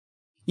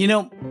You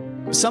know,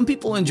 some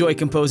people enjoy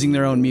composing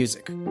their own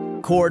music,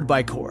 chord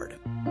by chord,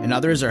 and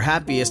others are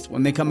happiest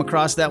when they come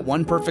across that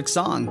one perfect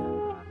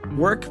song.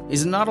 Work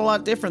is not a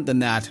lot different than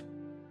that.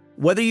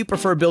 Whether you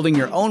prefer building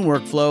your own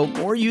workflow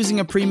or using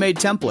a pre-made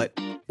template,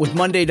 with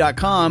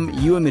Monday.com,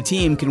 you and the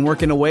team can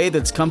work in a way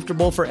that's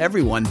comfortable for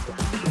everyone.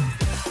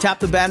 Tap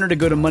the banner to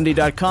go to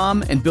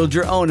Monday.com and build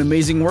your own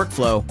amazing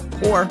workflow,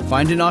 or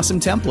find an awesome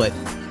template.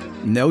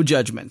 No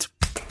judgment.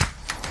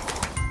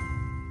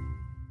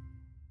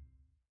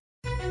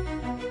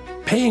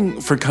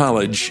 Paying for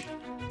college,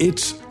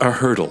 it's a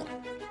hurdle,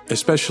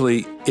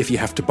 especially if you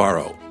have to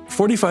borrow.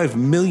 45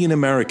 million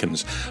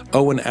Americans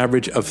owe an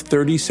average of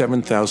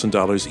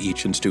 $37,000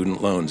 each in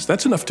student loans.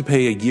 That's enough to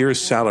pay a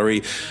year's salary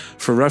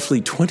for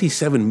roughly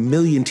 27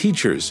 million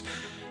teachers.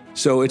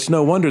 So it's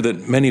no wonder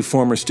that many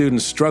former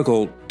students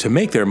struggle to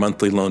make their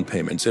monthly loan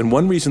payments. And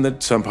one reason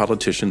that some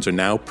politicians are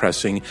now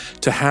pressing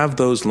to have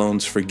those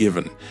loans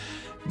forgiven.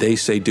 They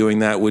say doing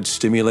that would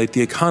stimulate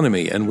the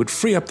economy and would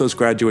free up those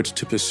graduates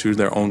to pursue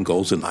their own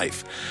goals in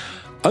life.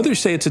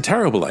 Others say it's a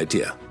terrible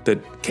idea,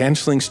 that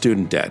canceling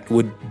student debt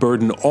would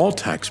burden all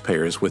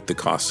taxpayers with the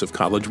costs of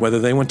college, whether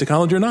they went to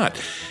college or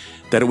not,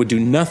 that it would do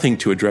nothing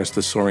to address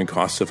the soaring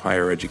costs of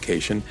higher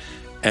education,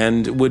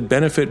 and would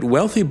benefit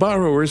wealthy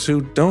borrowers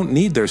who don't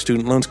need their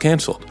student loans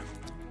canceled.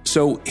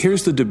 So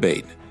here's the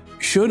debate.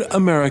 Should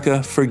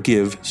America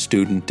forgive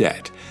student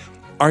debt?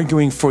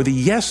 Arguing for the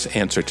yes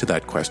answer to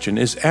that question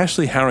is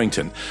Ashley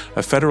Harrington,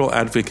 a federal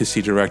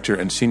advocacy director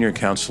and senior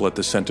counsel at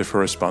the Center for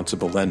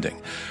Responsible Lending.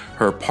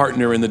 Her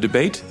partner in the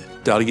debate,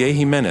 Dalia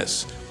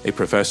Jimenez, a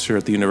professor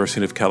at the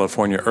University of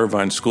California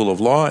Irvine School of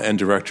Law and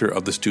director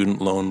of the Student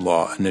Loan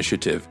Law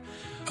Initiative.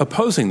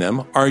 Opposing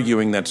them,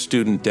 arguing that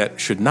student debt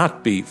should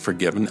not be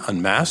forgiven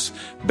en masse,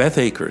 Beth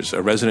Akers,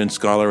 a resident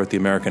scholar at the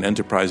American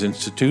Enterprise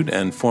Institute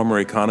and former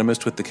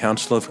economist with the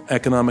Council of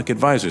Economic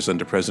Advisors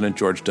under President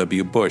George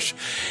W. Bush.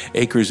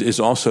 Akers is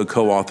also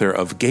co-author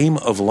of Game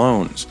of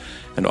Loans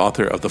and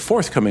author of the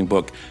forthcoming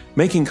book,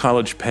 Making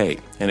College Pay,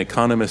 An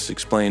Economist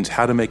Explains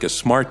How to Make a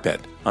Smart Bet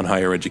on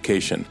Higher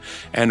Education.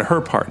 And her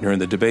partner in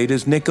the debate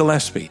is Nick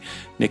Gillespie.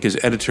 Nick is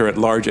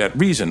editor-at-large at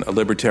Reason, a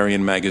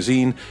libertarian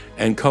magazine,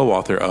 and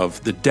co-author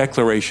of The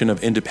Declaration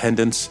of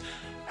Independence,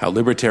 How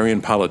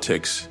Libertarian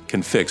Politics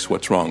Can Fix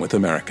What's Wrong with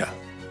America.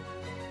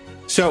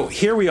 So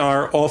here we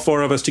are, all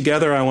four of us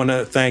together. I want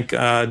to thank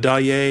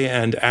Dalia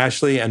and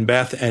Ashley and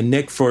Beth and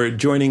Nick for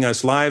joining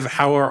us live.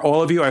 How are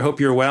all of you? I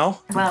hope you're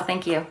well. Well,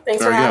 thank you.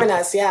 Thanks for having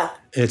us. Yeah.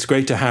 It's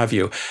great to have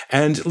you.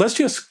 And let's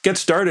just get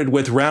started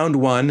with round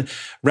one.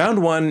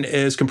 Round one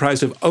is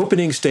comprised of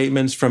opening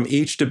statements from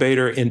each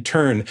debater in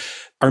turn.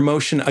 Our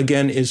motion,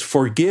 again, is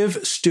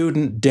forgive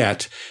student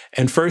debt.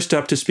 And first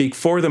up to speak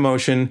for the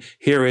motion,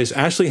 here is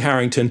Ashley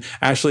Harrington.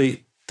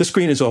 Ashley, the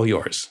screen is all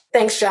yours.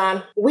 Thanks,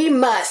 John. We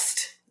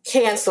must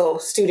cancel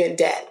student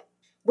debt.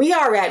 We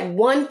are at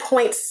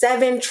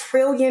 $1.7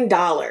 trillion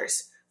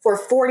for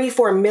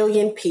 44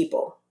 million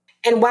people.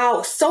 And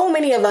while so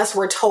many of us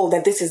were told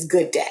that this is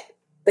good debt,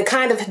 the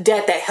kind of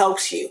debt that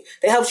helps you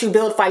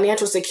build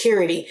financial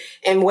security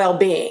and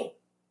well-being,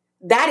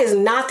 that is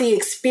not the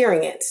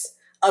experience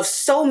of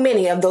so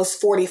many of those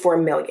 44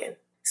 million.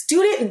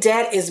 Student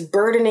debt is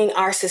burdening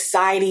our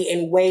society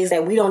in ways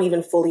that we don't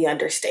even fully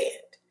understand.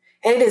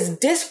 And it is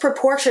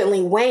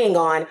disproportionately weighing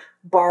on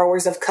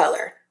borrowers of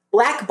color,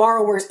 Black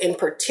borrowers in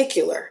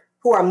particular,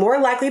 who are more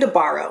likely to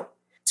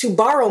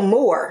borrow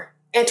more,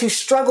 and to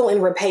struggle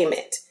in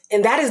repayment.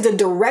 And that is the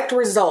direct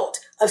result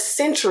of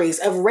centuries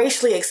of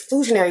racially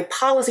exclusionary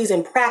policies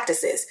and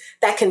practices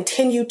that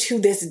continue to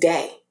this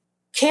day.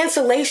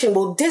 Cancellation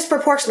will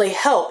disproportionately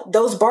help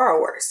those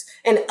borrowers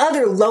and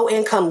other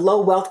low-income,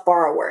 low-wealth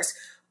borrowers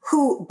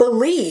who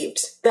believed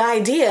the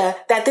idea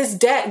that this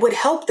debt would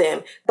help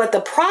them. But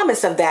the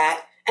promise of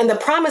that and the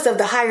promise of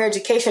the Higher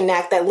Education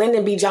Act that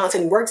Lyndon B.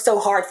 Johnson worked so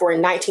hard for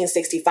in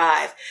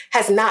 1965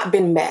 has not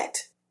been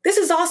met. This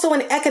is also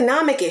an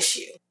economic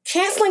issue.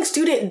 Canceling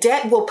student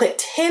debt will put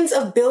tens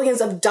of billions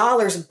of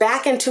dollars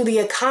back into the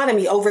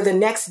economy over the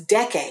next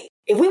decade.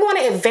 If we want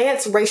to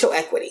advance racial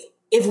equity,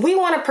 if we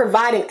want to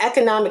provide an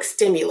economic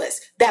stimulus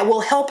that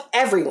will help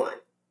everyone,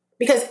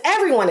 because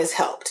everyone is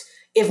helped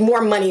if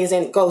more money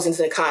goes into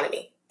the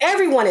economy.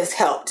 Everyone is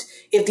helped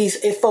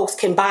if folks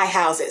can buy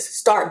houses,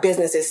 start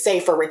businesses,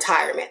 save for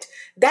retirement.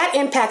 That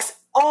impacts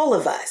all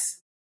of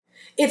us.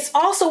 It's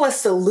also a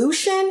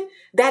solution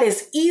that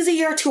is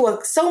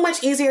so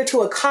much easier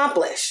to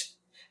accomplish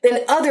than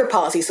other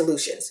policy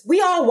solutions.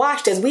 We all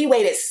watched as we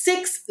waited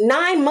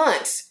 9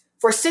 months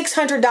for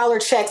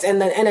 $600 checks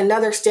and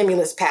another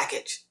stimulus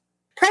package.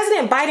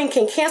 President Biden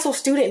can cancel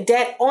student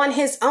debt on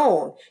his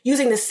own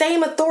using the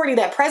same authority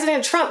that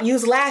President Trump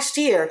used last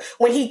year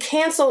when he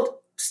canceled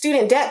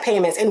student debt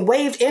payments and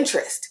waived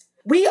interest.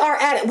 We are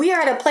at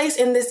a place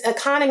in this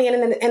economy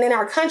and in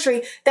our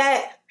country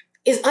that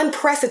is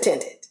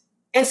unprecedented.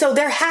 And so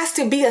there has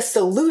to be a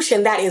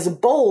solution that is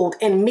bold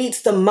and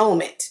meets the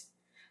moment.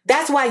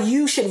 That's why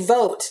you should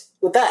vote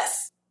with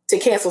us to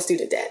cancel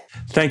student debt.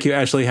 Thank you,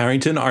 Ashley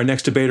Harrington. Our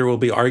next debater will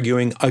be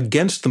arguing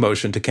against the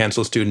motion to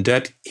cancel student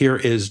debt. Here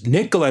is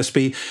Nick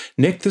Gillespie.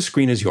 Nick, the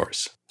screen is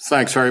yours.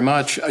 Thanks very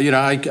much.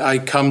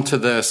 I come to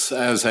this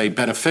as a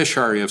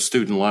beneficiary of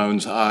student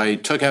loans. I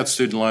took out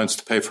student loans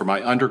to pay for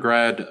my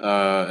undergrad,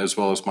 as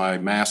well as my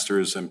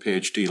master's and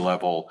PhD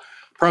level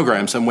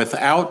programs. And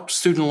without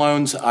student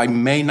loans, I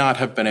may not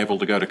have been able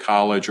to go to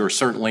college, or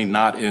certainly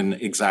not in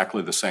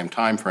exactly the same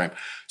time frame.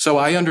 So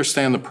I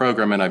understand the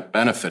program and I've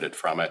benefited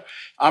from it.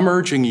 I'm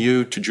urging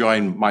you to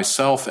join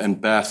myself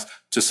and Beth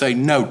to say,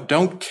 no,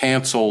 don't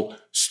cancel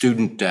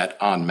student debt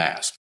en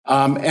masse.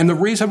 And the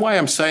reason why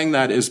I'm saying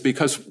that is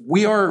because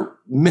we are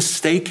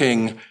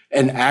mistaking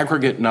an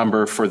aggregate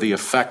number for the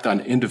effect on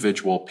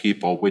individual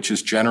people, which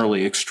is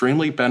generally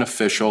extremely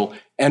beneficial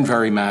and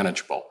very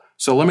manageable.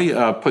 So let me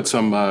put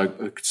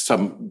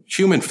some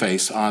human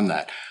face on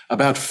that.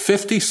 About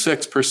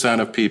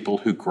 56% of people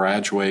who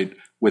graduate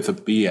with a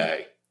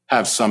BA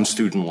have some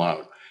student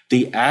loan.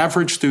 The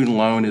average student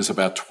loan is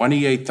about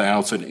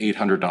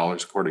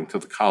 $28,800, according to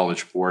the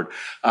College Board.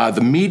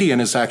 The median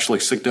is actually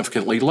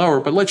significantly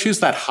lower, but let's use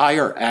that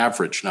higher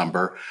average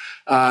number.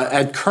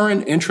 At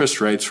current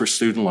interest rates for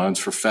student loans,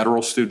 for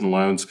federal student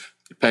loans,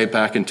 paid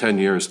back in 10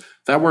 years,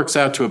 that works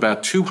out to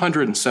about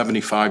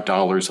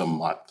 $275 a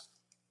month.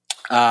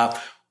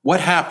 What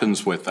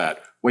happens with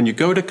that? When you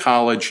go to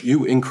college,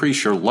 you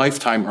increase your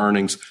lifetime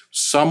earnings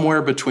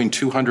somewhere between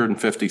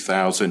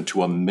 $250,000 to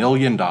 $1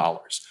 million.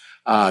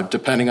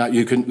 Depending on,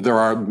 there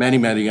are many,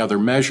 many other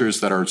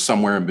measures that are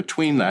somewhere in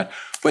between that,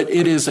 but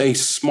it is a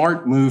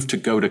smart move to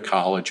go to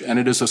college, and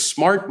it is a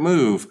smart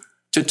move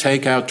to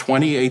take out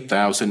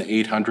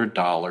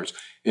 $28,800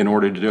 in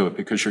order to do it,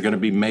 because you're going to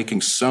be making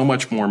so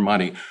much more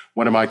money.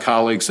 One of my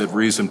colleagues at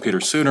Reason, Peter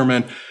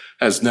Suderman,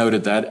 has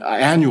noted that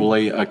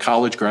annually a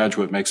college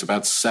graduate makes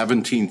about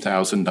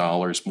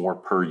 $17,000 more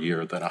per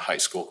year than a high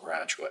school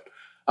graduate.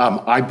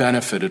 I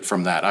benefited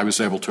from that. I was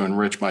able to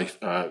enrich my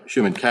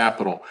human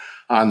capital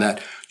on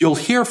that. You'll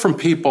hear from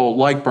people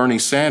like Bernie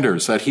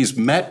Sanders that he's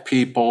met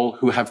people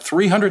who have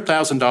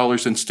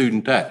 $300,000 in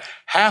student debt.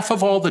 Half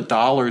of all the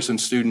dollars in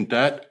student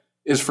debt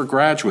is for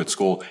graduate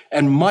school,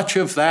 and much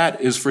of that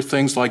is for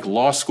things like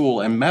law school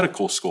and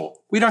medical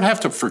school. We don't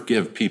have to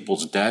forgive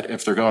people's debt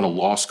if they're going to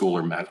law school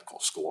or medical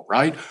school,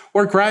 right?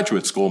 Or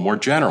graduate school, more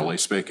generally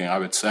speaking, I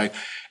would say.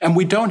 And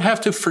we don't have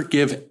to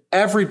forgive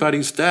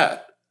everybody's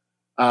debt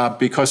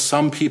because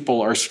some people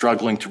are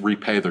struggling to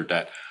repay their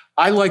debt.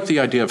 I like the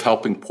idea of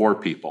helping poor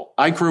people.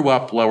 I grew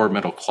up lower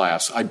middle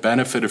class. I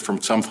benefited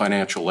from some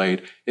financial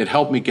aid. It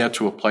helped me get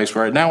to a place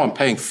where now I'm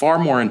paying far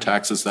more in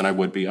taxes than I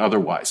would be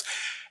otherwise.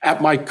 At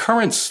my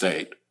current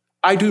state,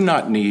 I do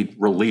not need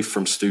relief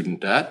from student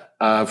debt,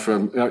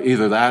 from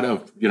either that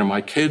of,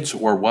 my kids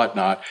or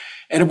whatnot.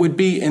 And it would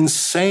be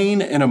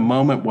insane in a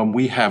moment when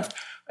we have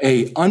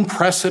a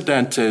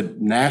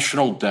unprecedented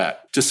national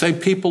debt to say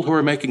people who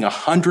are making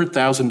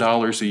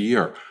 $100,000 a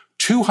year,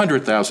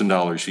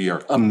 $200,000 a year,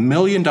 $1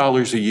 million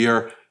a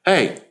year,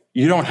 hey,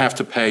 you don't have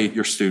to pay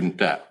your student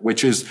debt,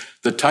 which is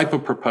the type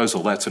of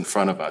proposal that's in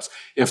front of us.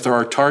 If there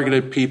are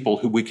targeted people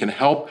who we can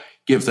help,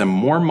 give them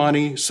more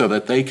money so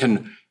that they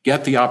can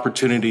get the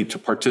opportunity to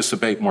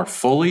participate more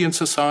fully in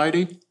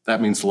society,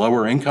 that means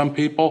lower income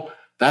people,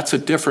 that's a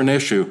different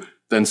issue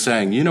than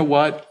saying, you know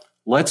what,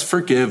 let's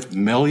forgive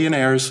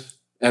millionaires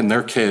and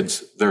their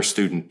kids their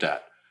student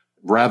debt.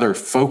 Rather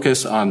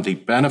focus on the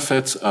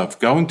benefits of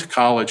going to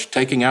college,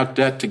 taking out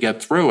debt to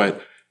get through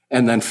it,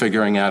 and then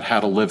figuring out how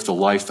to live the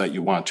life that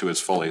you want to as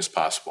fully as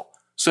possible.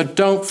 So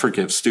don't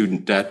forgive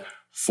student debt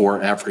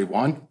for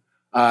everyone.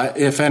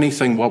 If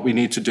anything, what we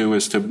need to do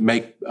is to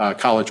make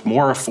college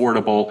more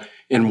affordable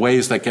in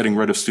ways that getting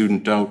rid of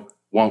student debt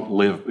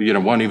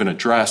won't even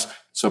address.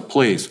 So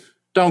please,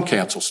 don't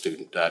cancel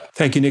student debt.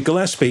 Thank you, Nick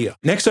Gillespie.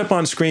 Next up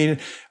on screen,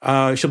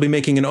 she'll be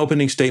making an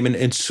opening statement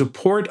in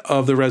support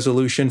of the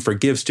resolution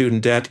Forgive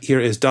Student Debt.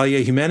 Here is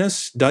Dalia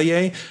Jimenez.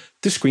 Dalia,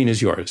 the screen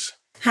is yours.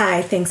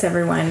 Hi, thanks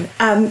everyone.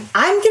 I'm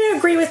going to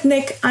agree with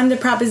Nick on the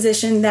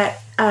proposition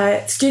that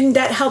student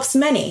debt helps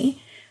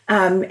many.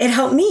 It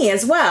helped me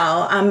as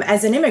well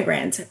as an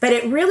immigrant, but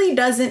it really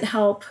doesn't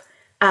help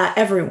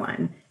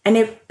everyone. And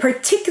it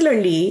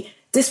particularly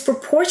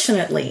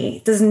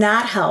disproportionately does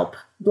not help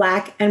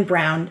Black and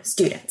brown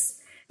students.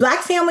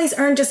 Black families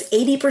earn just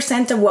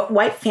 80% of what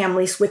white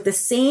families with the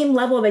same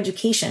level of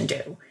education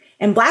do.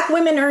 And Black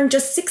women earn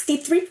just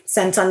 63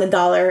 cents on the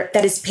dollar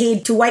that is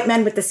paid to white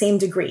men with the same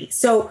degree.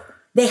 So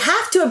they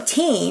have to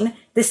obtain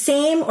the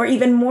same or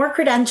even more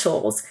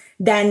credentials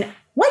than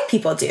white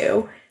people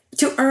do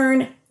to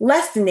earn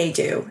less than they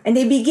do. And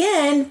they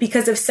begin,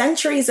 because of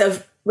centuries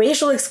of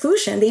racial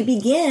exclusion, they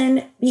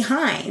begin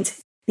behind.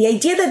 The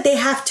idea that they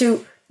have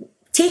to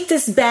take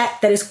this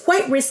bet that is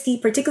quite risky,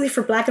 particularly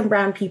for Black and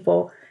brown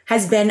people,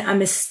 has been a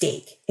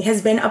mistake. It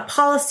has been a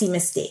policy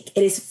mistake.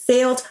 It is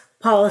failed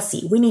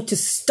policy. We need to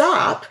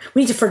stop.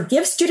 We need to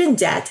forgive student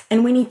debt,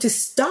 and we need to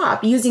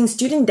stop using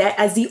student debt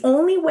as the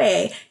only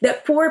way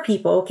that poor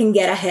people can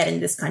get ahead in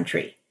this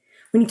country.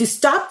 We need to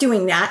stop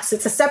doing that. So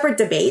it's a separate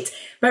debate.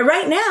 But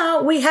right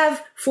now we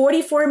have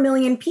 44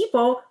 million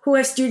people who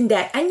have student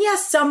debt. And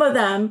yes, some of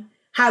them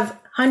have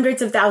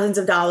hundreds of thousands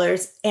of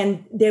dollars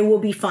and they will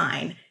be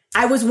fine.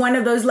 I was one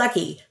of those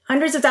lucky.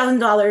 Hundreds of thousands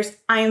of dollars,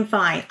 I am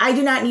fine. I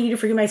do not need you to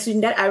forgive my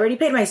student debt. I already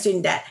paid my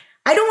student debt.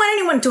 I don't want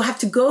anyone to have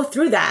to go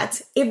through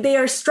that if they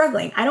are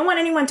struggling. I don't want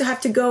anyone to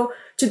have to go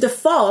to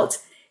default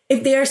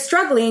if they are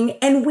struggling.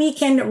 And we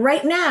can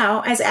right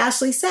now, as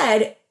Ashley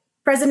said,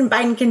 President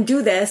Biden can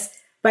do this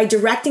by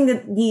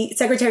directing the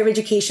Secretary of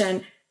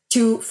Education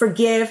to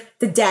forgive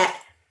the debt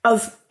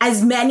of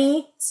as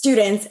many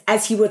students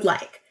as he would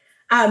like.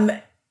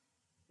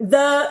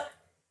 The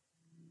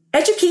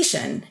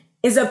education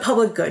is a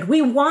public good.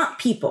 We want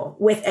people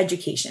with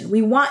education.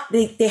 We want,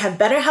 they have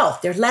better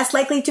health. They're less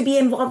likely to be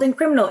involved in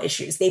criminal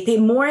issues. They pay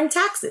more in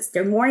taxes.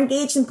 They're more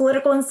engaged in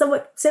political and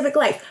civic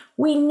life.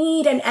 We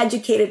need an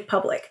educated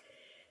public.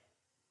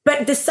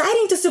 But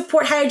deciding to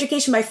support higher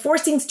education by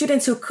forcing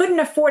students who couldn't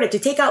afford it to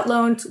take out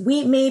loans,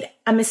 we made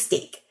a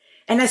mistake.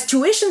 And as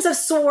tuitions have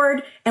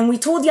soared and we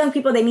told young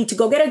people they need to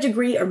go get a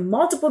degree or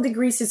multiple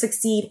degrees to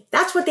succeed,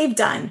 that's what they've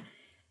done.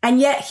 And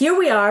yet here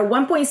we are,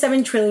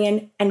 1.7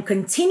 trillion and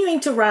continuing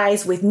to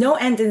rise with no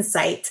end in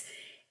sight.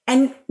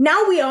 And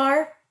now we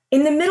are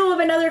in the middle of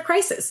another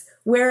crisis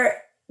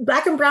where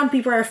Black and brown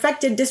people are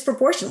affected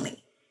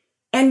disproportionately.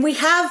 And we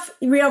have,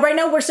 right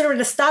now we're sort of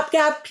at a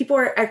stopgap. People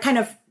are kind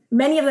of,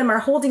 many of them are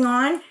holding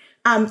on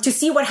to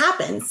see what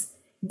happens.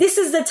 This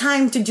is the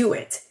time to do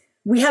it.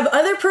 We have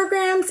other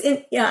programs,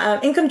 in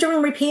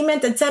income-driven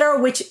repayment, et cetera,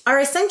 which are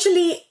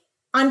essentially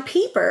on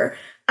paper,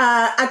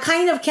 a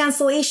kind of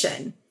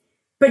cancellation.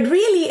 But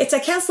really, it's a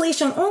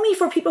cancellation only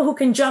for people who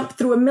can jump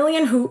through a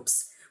million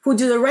hoops, who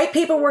do the right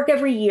paperwork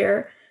every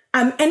year,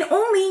 and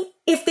only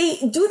if they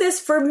do this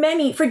for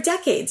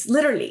decades,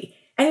 literally.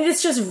 And it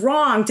is just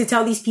wrong to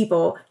tell these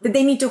people that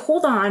they need to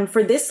hold on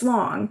for this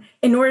long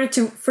in order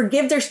to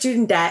forgive their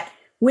student debt,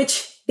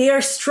 which they are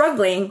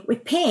struggling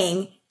with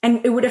paying,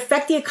 and it would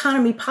affect the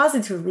economy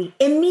positively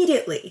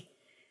immediately.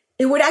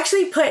 It would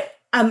actually put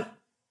a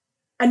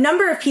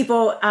number of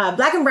people,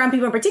 Black and brown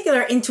people in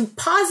particular, into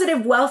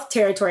positive wealth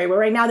territory, where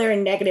right now they're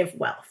in negative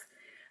wealth.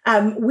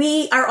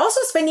 We are also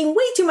spending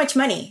way too much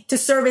money to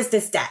service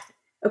this debt.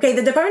 Okay,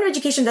 the Department of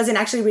Education doesn't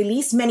actually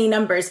release many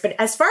numbers, but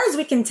as far as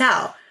we can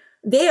tell,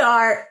 they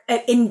are,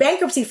 in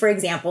bankruptcy, for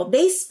example,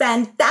 they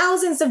spend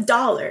thousands of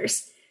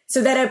dollars so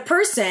that a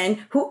person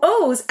who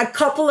owes a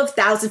couple of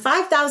thousand,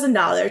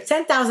 $5,000,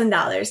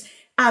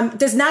 $10,000,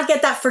 does not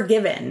get that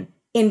forgiven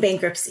in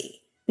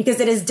bankruptcy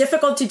because it is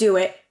difficult to do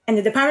it. And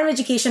the Department of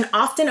Education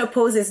often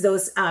opposes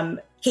those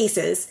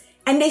cases,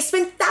 and they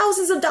spend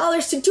thousands of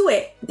dollars to do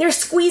it. They're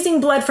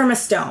squeezing blood from a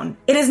stone.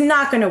 It is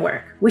not going to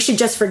work. We should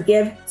just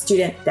forgive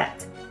student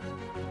debt.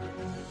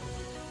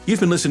 You've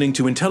been listening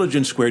to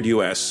Intelligence Squared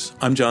US.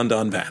 I'm John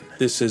Donvan.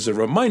 This is a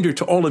reminder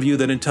to all of you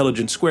that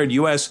Intelligence Squared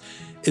US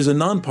is a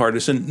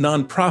nonpartisan,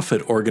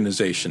 nonprofit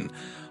organization.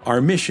 Our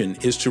mission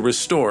is to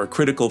restore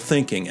critical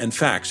thinking and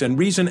facts and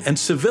reason and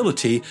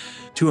civility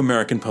to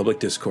American public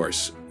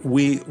discourse.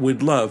 We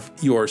would love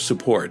your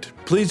support.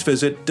 Please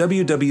visit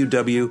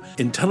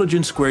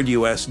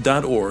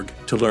www.intelligencesquaredus.org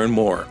to learn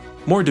more.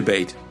 More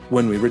debate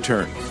when we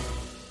return.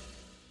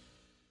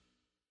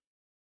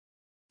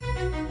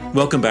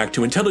 Welcome back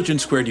to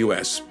Intelligence Squared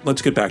US.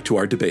 Let's get back to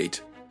our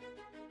debate.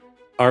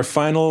 Our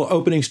final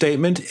opening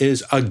statement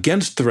is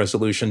against the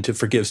resolution to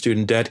forgive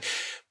student debt.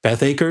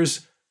 Beth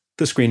Akers,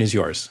 the screen is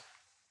yours.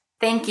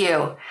 Thank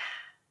you.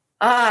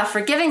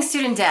 Forgiving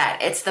student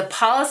debt. It's the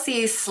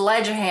policy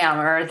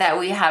sledgehammer that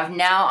we have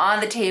now on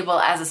the table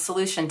as a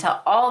solution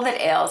to all that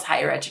ails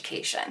higher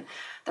education.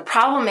 The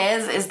problem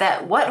is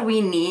that what we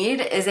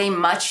need is a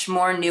much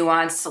more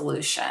nuanced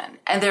solution.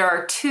 And there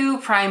are two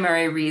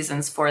primary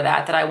reasons for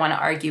that I want to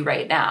argue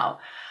right now.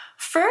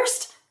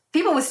 First,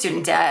 people with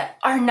student debt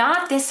are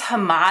not this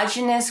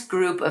homogenous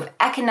group of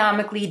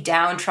economically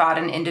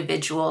downtrodden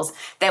individuals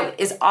that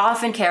is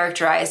often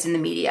characterized in the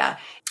media.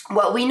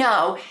 What we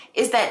know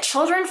is that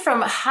children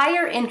from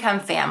higher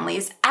income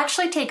families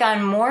actually take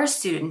on more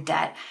student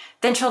debt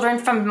than children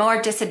from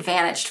more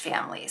disadvantaged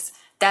families.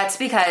 That's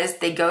because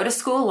they go to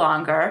school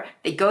longer,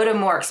 they go to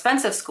more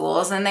expensive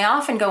schools, and they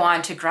often go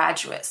on to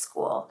graduate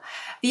school.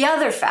 The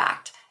other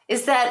fact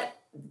is that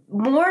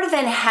more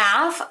than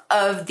half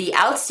of the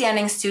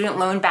outstanding student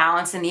loan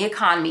balance in the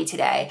economy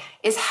today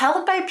is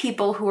held by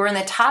people who are in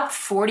the top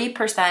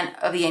 40%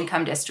 of the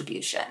income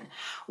distribution.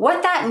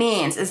 What that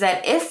means is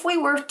that if we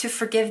were to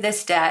forgive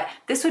this debt,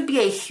 this would be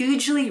a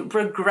hugely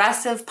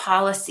regressive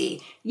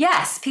policy.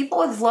 Yes, people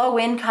with low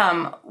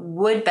income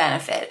would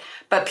benefit,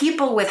 but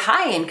people with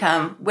high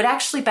income would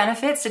actually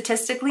benefit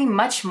statistically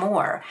much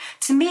more.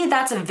 To me,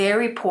 that's a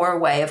very poor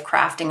way of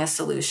crafting a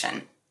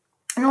solution.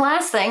 And the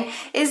last thing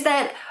is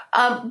that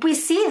we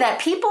see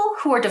that people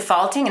who are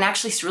defaulting and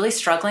actually really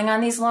struggling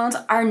on these loans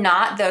are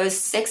not those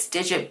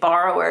 6-digit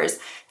borrowers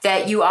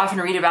that you often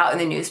read about in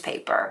the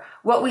newspaper.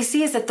 What we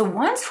see is that the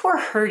ones who are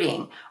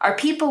hurting are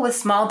people with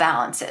small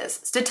balances.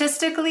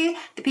 Statistically,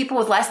 the people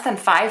with less than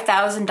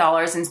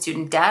 $5,000 in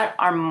student debt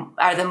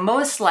are the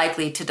most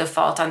likely to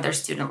default on their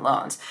student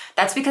loans.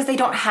 That's because they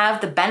don't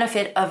have the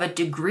benefit of a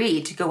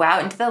degree to go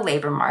out into the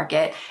labor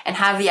market and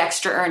have the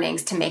extra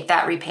earnings to make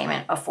that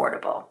repayment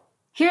affordable.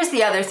 Here's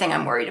the other thing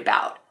I'm worried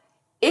about.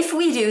 If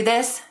we do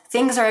this,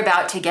 things are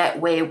about to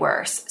get way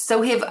worse. So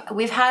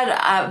we've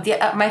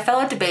had my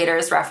fellow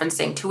debaters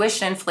referencing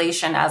tuition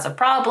inflation as a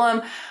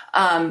problem,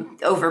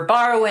 over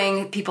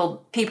borrowing,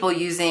 people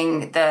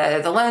using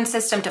the loan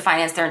system to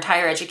finance their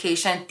entire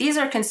education. These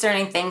are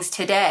concerning things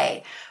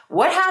today.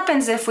 What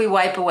happens if we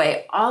wipe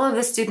away all of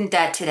the student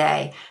debt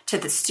today to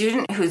the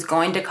student who's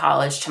going to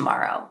college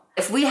tomorrow?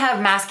 If we have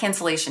mass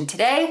cancellation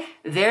today,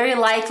 very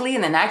likely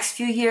in the next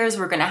few years,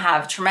 we're going to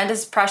have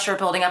tremendous pressure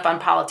building up on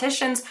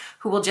politicians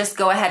who will just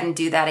go ahead and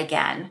do that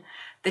again.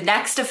 The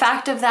next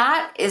effect of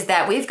that is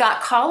that we've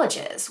got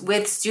colleges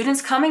with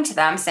students coming to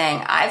them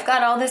saying, I've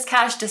got all this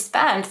cash to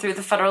spend through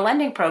the federal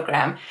lending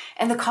program,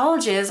 and the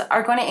colleges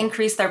are going to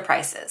increase their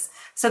prices.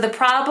 So the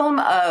problem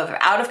of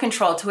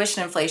out-of-control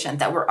tuition inflation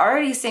that we're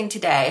already seeing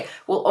today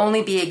will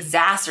only be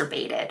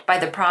exacerbated by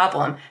the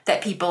problem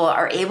that people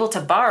are able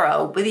to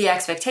borrow with the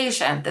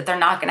expectation that they're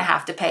not going to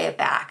have to pay it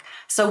back.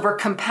 So we're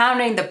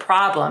compounding the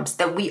problems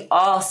that we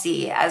all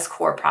see as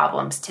core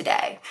problems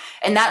today.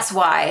 And that's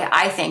why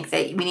I think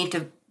that we need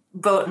to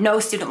vote no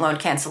student loan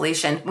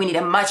cancellation. We need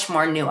a much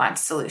more nuanced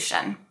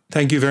solution.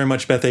 Thank you very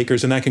much, Beth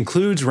Akers. And that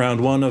concludes round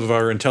one of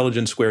our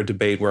Intelligence Squared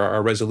debate, where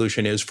our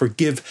resolution is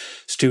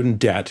forgive student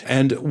debt.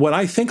 And what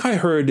I think I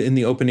heard in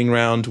the opening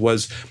round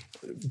was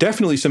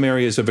definitely some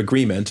areas of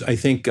agreement. I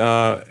think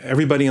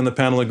everybody on the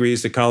panel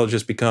agrees that college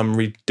has become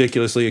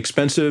ridiculously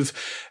expensive.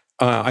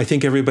 I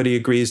think everybody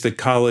agrees that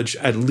college,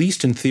 at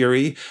least in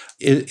theory,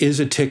 is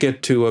a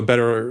ticket to a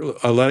better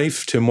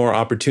life, to more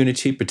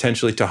opportunity,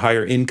 potentially to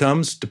higher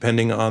incomes,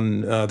 depending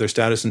on their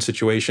status and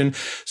situation.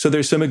 So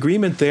there's some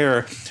agreement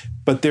there,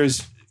 but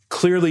there's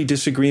clearly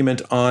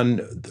disagreement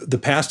on the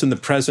past and the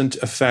present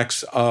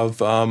effects of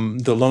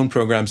the loan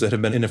programs that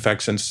have been in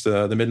effect since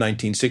the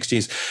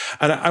mid-1960s.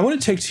 And I want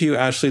to take to you,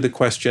 Ashley, the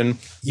question,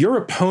 your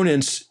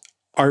opponents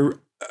are,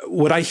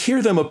 what I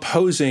hear them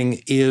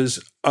opposing is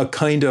a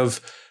kind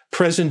of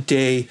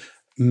present-day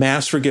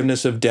mass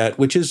forgiveness of debt,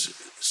 which is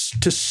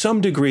to some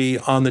degree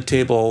on the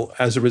table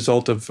as a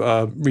result of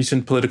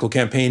recent political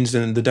campaigns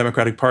in the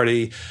Democratic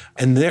Party.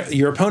 And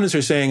your opponents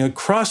are saying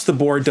across the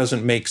board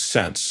doesn't make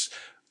sense.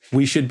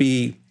 We should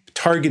be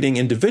targeting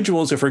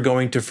individuals if we're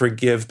going to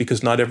forgive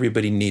because not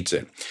everybody needs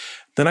it.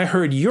 Then I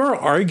heard your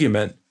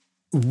argument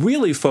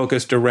really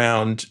focused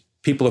around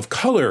people of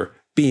color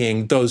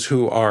being those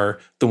who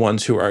are the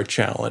ones who are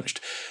challenged.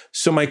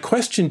 So my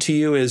question to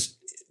you is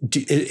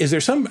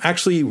there some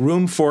actually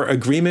room for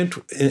agreement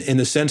in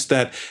the sense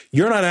that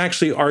you're not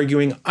actually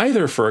arguing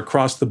either for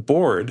across the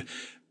board,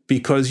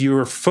 because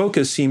your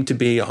focus seemed to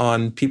be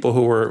on people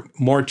who were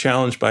more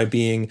challenged by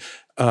being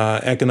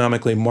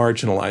economically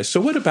marginalized? So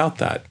what about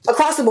that?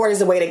 Across the board is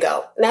the way to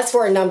go. And that's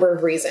for a number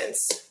of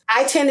reasons.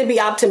 I tend to be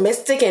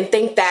optimistic and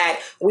think that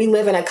we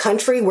live in a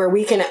country where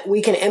we can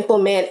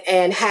implement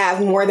and have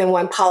more than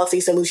one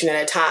policy solution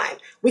at a time.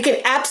 We can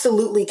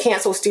absolutely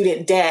cancel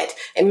student debt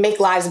and make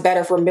lives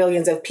better for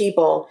millions of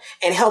people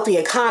and help the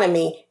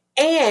economy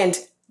and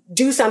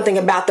do something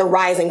about the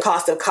rising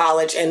cost of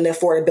college and the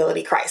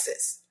affordability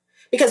crisis.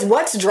 Because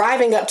what's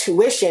driving up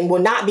tuition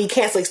will not be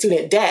canceling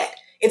student debt.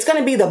 It's going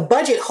to be the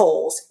budget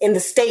holes in the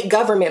state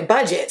government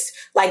budgets,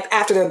 like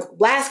after the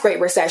last Great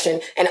Recession,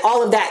 and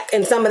all of that,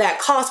 and some of that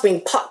cost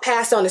being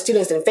passed on to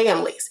students and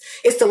families.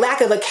 It's the lack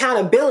of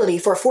accountability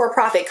for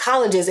for-profit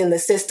colleges in the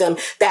system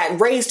that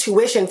raise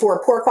tuition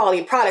for poor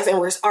quality products and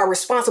are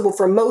responsible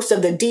for most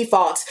of the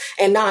defaults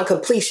and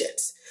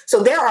non-completions.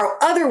 So there are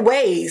other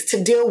ways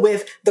to deal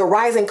with the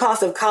rising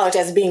cost of college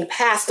as being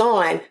passed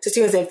on to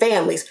students and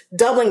families,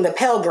 doubling the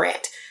Pell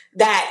Grant,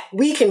 that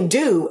we can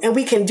do, and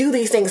we can do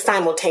these things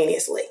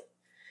simultaneously.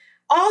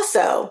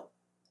 Also,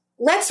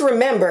 let's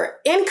remember,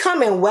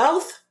 income and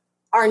wealth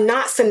are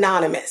not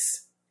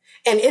synonymous.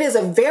 And it is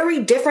a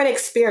very different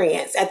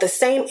experience at the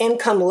same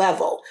income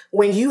level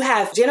when you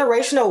have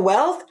generational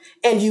wealth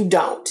and you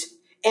don't.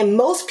 And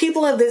most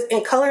people of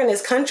color in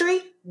this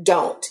country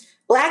don't.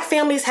 Black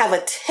families have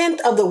 1/10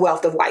 of the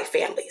wealth of white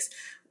families.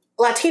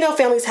 Latino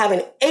families have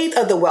 1/8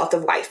 of the wealth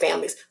of white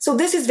families. So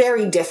this is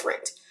very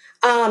different.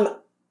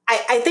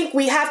 I think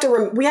we have to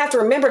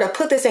remember to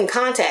put this in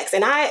context.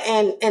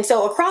 And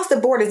so across the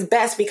board is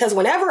best, because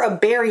whenever a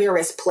barrier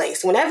is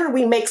placed, whenever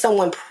we make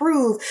someone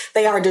prove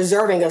they are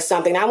deserving of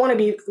something, I want to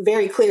be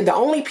very clear. The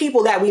only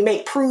people that we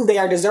make prove they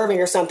are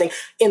deserving of something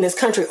in this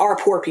country are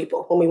poor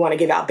people when we want to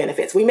give out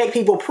benefits. We make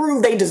people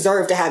prove they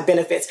deserve to have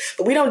benefits,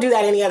 but we don't do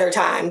that any other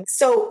time.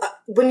 So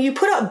when you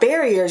put up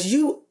barriers,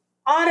 you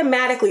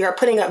automatically are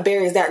putting up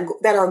barriers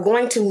that are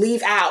going to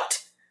leave out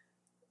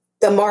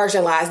the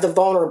marginalized, the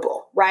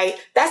vulnerable, right?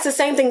 That's the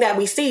same thing that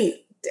we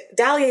see.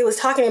 Dahlia was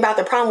talking about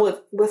the problem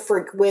with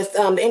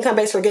the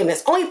income-based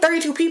forgiveness. Only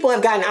 32 people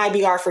have gotten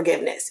IBR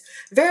forgiveness.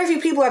 Very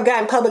few people have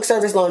gotten public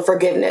service loan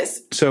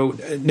forgiveness. So,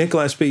 Nick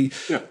Gillespie,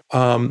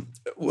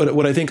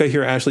 what I think I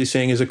hear Ashley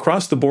saying is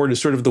across the board is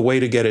sort of the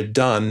way to get it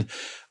done,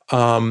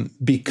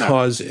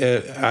 because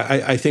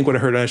I think what I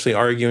heard Ashley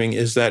arguing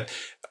is that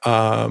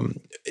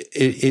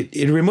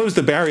it removes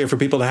the barrier for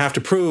people to have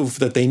to prove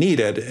that they need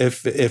it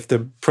if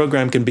the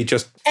program can be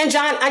just... And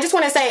John, I just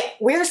want to say,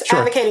 we're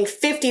advocating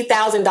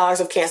 $50,000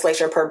 of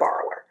cancellation per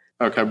borrower.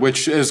 Okay,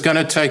 which is going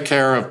to take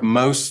care of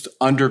most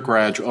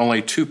undergrads.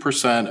 Only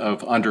 2%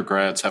 of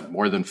undergrads have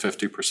more than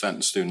 50%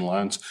 in student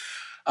loans.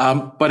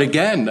 But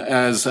again,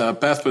 as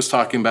Beth was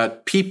talking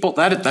about, people,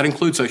 that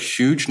includes a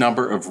huge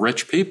number of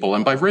rich people.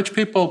 And by rich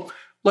people,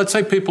 let's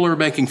say people are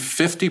making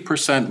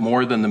 50%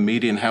 more than the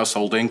median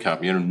household income,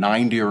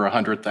 $90,000 or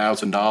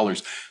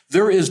 $100,000.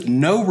 There is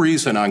no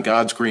reason on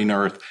God's green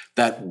earth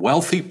that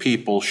wealthy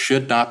people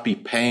should not be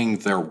paying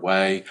their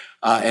way.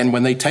 And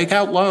when they take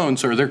out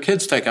loans or their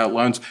kids take out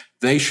loans,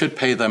 they should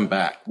pay them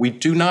back. We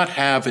do not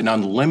have an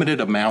unlimited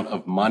amount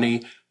of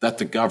money that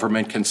the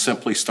government can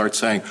simply start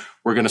saying,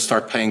 we're going to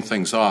start paying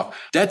things off.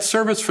 Debt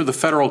service for the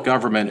federal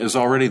government is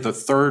already the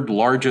third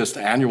largest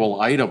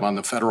annual item on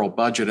the federal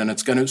budget, and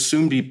it's going to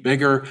soon be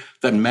bigger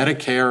than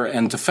Medicare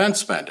and defense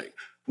spending.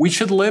 We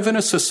should live in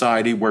a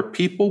society where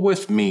people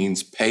with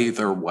means pay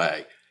their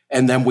way,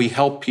 and then we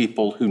help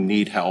people who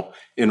need help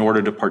in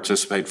order to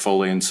participate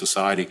fully in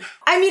society.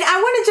 I mean,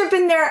 I want to jump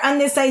in there on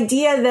this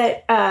idea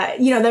that,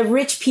 the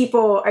rich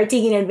people are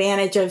taking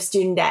advantage of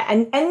student debt.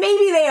 And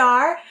maybe they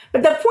are,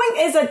 but the point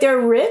is that they're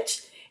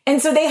rich. And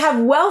so they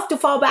have wealth to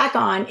fall back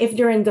on if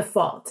you're in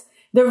default.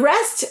 The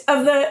rest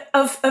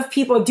of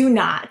people do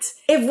not.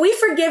 If we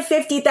forgive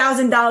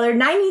 $50,000,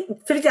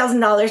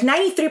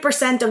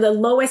 93% of the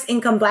lowest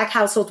income Black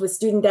households with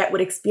student debt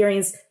would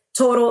experience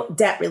total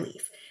debt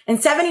relief. And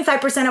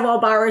 75% of all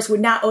borrowers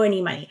would not owe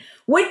any money.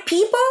 Would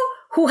people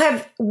who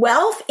have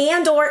wealth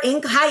and or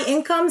high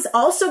incomes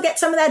also get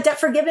some of that debt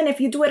forgiven if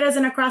you do it as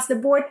an across the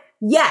board?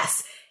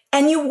 Yes.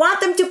 And you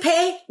want them to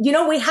pay,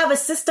 we have a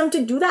system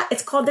to do that.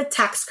 It's called the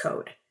tax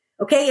code.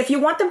 Okay. If you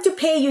want them to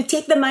pay, you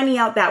take the money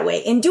out that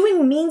way. And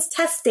doing means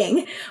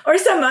testing or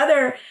some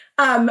other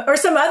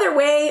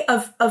way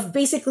of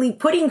basically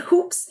putting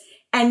hoops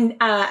and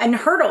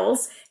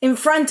hurdles in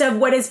front of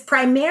what is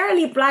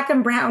primarily Black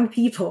and brown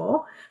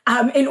people,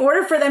 in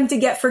order for them to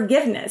get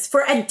forgiveness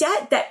for a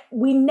debt that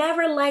we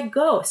never let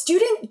go.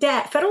 Student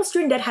debt, federal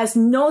student debt has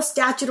no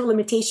statute of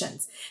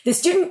limitations.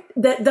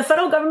 The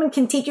federal government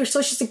can take your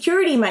Social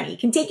Security money,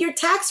 can take your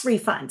tax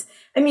refund.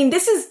 I mean,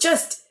 this is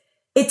just,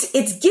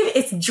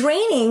 it's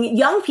draining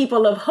young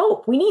people of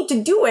hope. We need to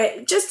do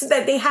it just so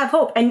that they have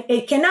hope. And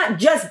it cannot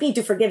just be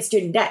to forgive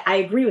student debt. I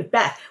agree with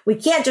Beth. We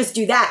can't just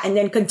do that and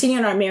then continue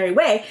on our merry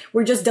way.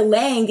 We're just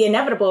delaying the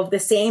inevitable of the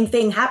same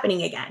thing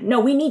happening again.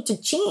 No, we need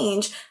to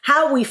change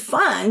how we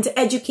fund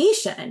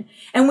education.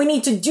 And we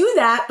need to do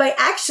that by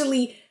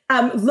actually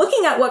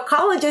looking at what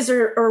colleges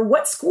or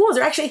what schools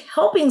are actually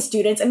helping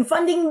students and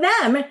funding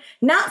them,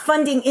 not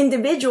funding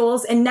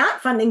individuals and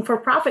not funding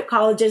for-profit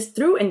colleges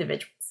through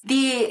individuals.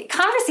 The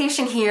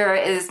conversation here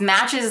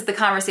matches the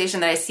conversation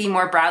that I see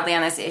more broadly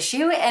on this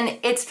issue, and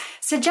it's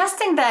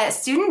suggesting that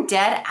student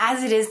debt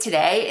as it is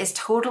today is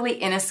totally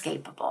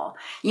inescapable.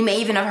 You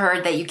may even have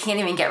heard that you can't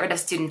even get rid of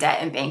student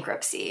debt in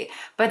bankruptcy.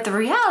 But the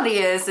reality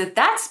is that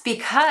that's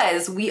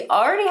because we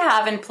already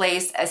have in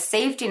place a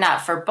safety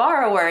net for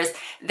borrowers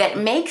that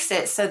makes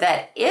it so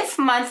that if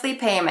monthly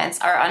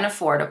payments are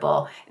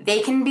unaffordable,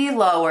 they can be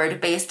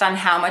lowered based on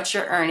how much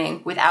you're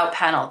earning without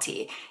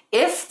penalty.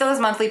 If those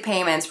monthly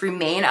payments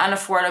remain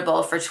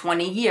unaffordable for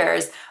 20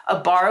 years, a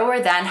borrower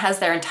then has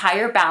their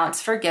entire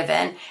balance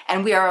forgiven,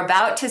 and we are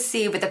about to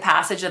see with the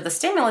passage of the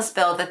stimulus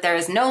bill that there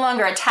is no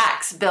longer a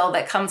tax bill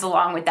that comes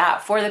along with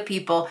that for the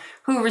people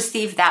who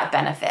receive that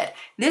benefit.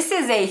 This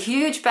is a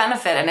huge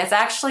benefit, and it's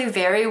actually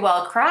very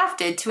well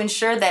crafted to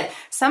ensure that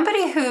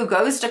somebody who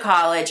goes to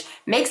college,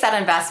 makes that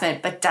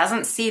investment, but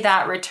doesn't see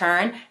that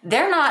return,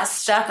 they're not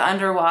stuck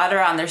underwater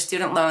on their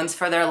student loans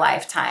for their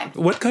lifetime.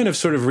 What kind of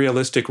sort of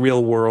realistic,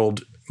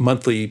 real-world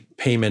monthly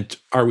payment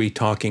are we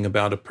talking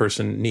about a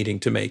person needing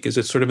to make? Is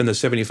it sort of in the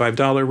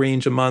 $75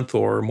 range a month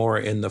or more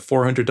in the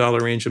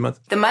 $400 range a month?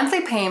 The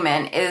monthly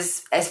payment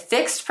is a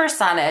fixed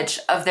percentage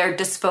of their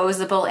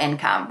disposable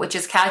income, which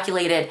is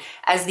calculated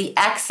as the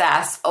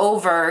excess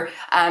over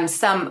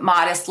some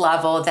modest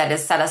level that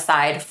is set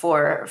aside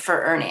for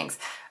earnings.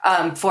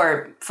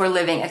 For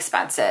living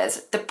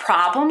expenses. The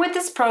problem with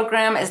this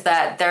program is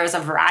that there's a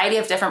variety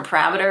of different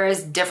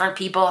parameters. Different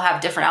people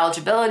have different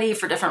eligibility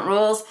for different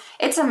rules.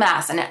 It's a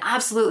mess and it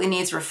absolutely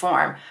needs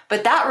reform.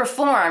 But that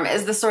reform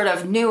is the sort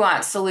of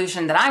nuanced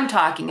solution that I'm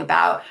talking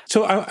about.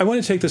 So I want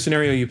to take the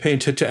scenario you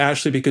paint to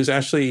Ashley, because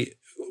Ashley,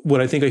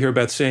 what I think I hear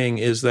Beth saying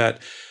is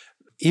that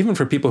even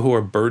for people who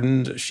are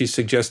burdened, she's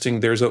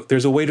suggesting there's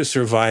a way to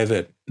survive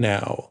it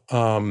now,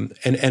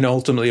 and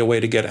ultimately a way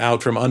to get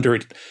out from under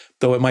it,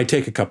 though it might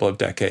take a couple of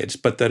decades,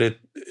 but that it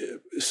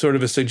sort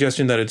of a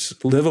suggestion that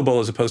it's livable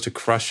as opposed to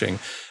crushing.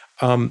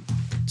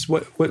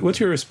 What's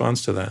your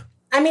response to that?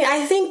 I mean,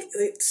 I think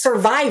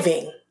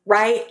surviving,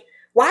 right?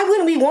 Why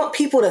wouldn't we want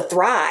people to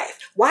thrive?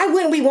 Why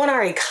wouldn't we want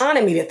our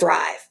economy to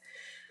thrive?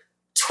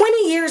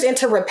 20 years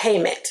into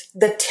repayment,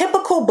 the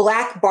typical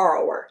Black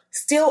borrower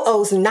still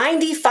owes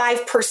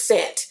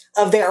 95%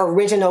 of their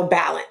original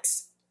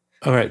balance.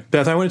 All right,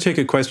 Beth, I want to take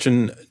a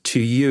question to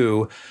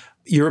you.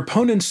 Your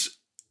opponents,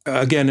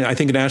 again, I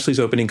think in Ashley's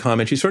opening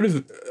comment, she's sort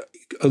of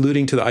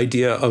alluding to the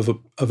idea of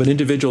an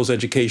individual's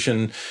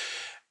education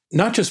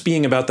not just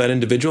being about that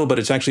individual, but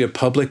it's actually a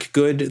public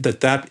good,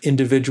 that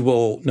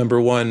individual, number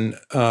one,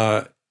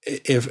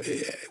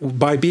 if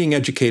by being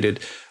educated,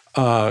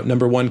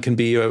 number one, can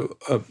be a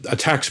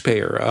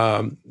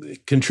taxpayer,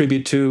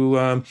 contribute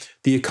to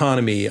the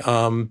economy,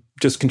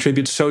 just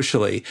contribute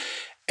socially.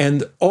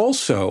 And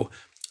also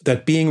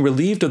that being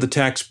relieved of the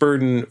tax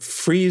burden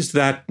frees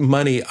that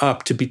money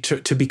up to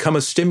become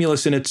a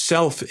stimulus in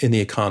itself in the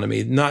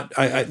economy. Now,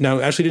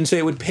 Ashley didn't say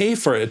it would pay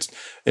for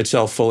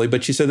itself fully,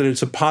 but she said that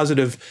it's a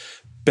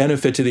positive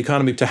benefit to the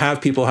economy to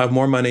have people have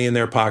more money in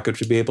their pocket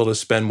to be able to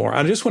spend more.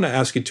 I just want to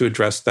ask you to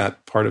address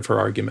that part of her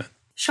argument.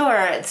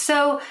 Sure.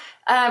 So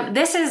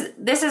this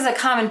is a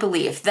common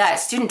belief that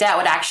student debt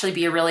would actually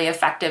be a really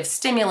effective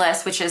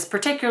stimulus, which is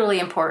particularly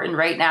important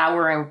right now.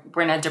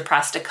 We're in a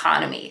depressed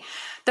economy.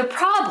 The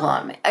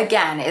problem,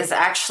 again, is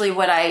actually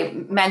what I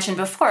mentioned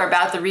before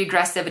about the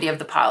regressivity of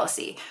the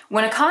policy.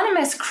 When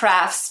economists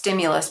craft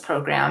stimulus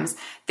programs,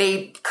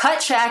 they cut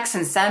checks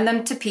and send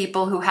them to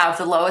people who have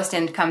the lowest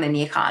income in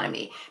the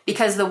economy.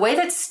 Because the way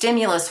that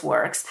stimulus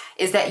works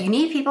is that you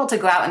need people to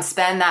go out and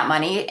spend that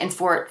money and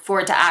for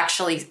it to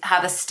actually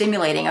have a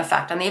stimulating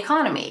effect on the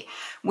economy.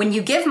 When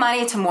you give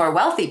money to more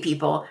wealthy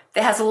people,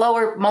 it has a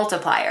lower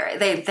multiplier.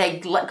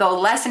 They go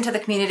less into the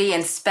community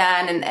and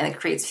spend, and it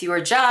creates fewer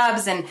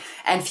jobs and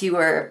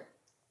fewer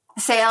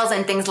sales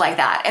and things like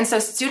that. And so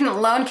student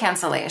loan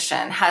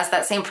cancellation has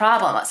that same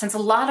problem. Since a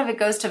lot of it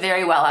goes to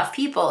very well-off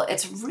people,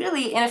 it's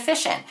really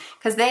inefficient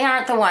because they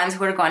aren't the ones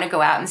who are going to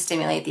go out and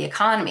stimulate the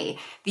economy.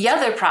 The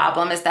other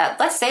problem is that,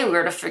 let's say we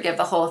were to forgive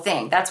the whole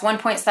thing. That's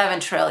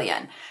 $1.7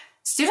 trillion.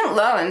 Student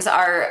loans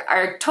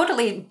are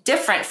totally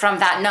different from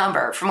that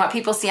number, from what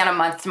people see on a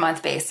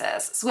month-to-month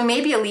basis. So we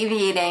may be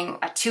alleviating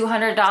a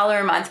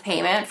 $200 a month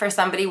payment for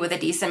somebody with a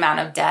decent amount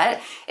of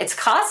debt. It's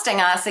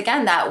costing us,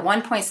 again, that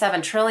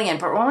 $1.7 trillion,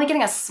 but we're only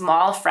getting a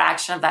small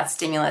fraction of that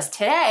stimulus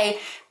today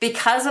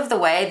because of the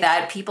way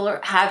that people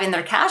have in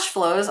their cash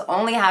flows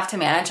only have to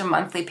manage a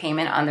monthly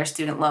payment on their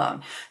student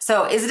loan.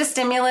 So is it a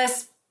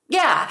stimulus?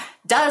 Yeah.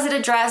 Does it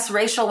address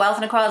racial wealth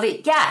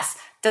inequality? Yes.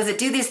 Does it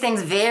do these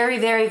things very,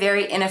 very,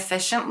 very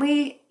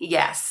inefficiently?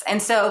 Yes. And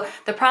so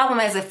the problem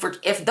is if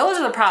those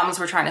are the problems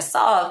we're trying to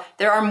solve,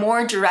 there are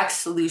more direct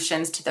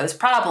solutions to those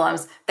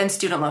problems than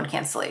student loan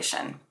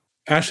cancellation.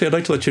 Ashley, I'd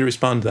like to let you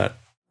respond to that.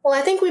 Well,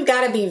 I think we've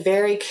got to be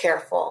very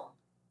careful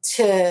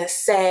to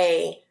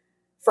say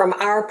from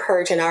our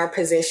perch and our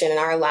position in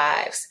our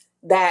lives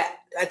that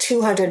a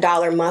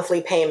 $200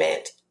 monthly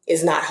payment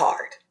is not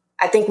hard.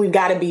 I think we've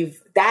got to be,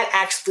 that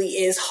actually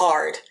is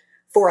hard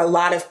for a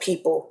lot of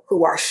people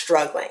who are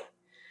struggling.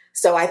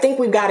 So I think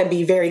we've got to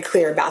be very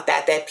clear about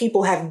that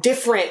people have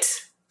different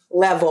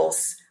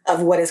levels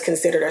of what is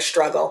considered a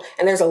struggle.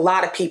 And there's a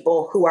lot of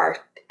people who are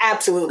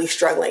absolutely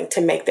struggling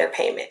to make their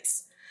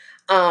payments.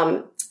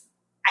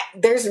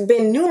 There's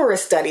been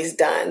numerous studies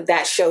done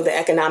that show the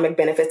economic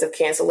benefits of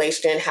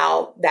cancellation and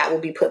how that will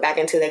be put back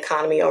into the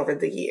economy over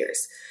the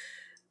years.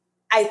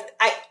 And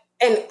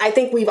I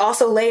think we've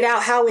also laid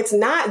out how it's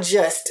not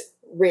just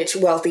rich,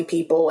 wealthy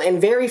people,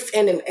 and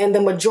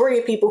the majority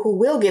of people who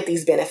will get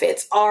these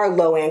benefits are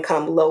low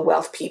income, low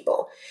wealth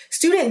people.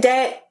 Student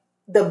debt,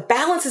 the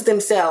balances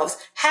themselves,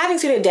 having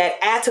student debt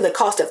add to the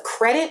cost of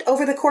credit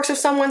over the course of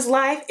someone's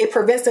life. It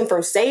prevents them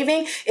from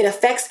saving. It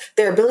affects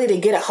their ability to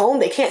get a home.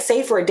 They can't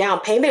save for a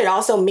down payment. It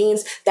also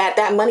means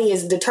that money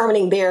is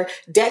determining their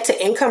debt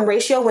to income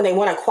ratio when they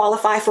want to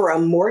qualify for a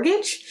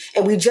mortgage.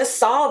 And we just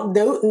saw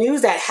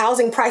news that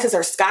housing prices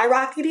are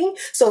skyrocketing.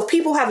 So if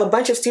people have a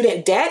bunch of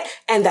student debt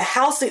and the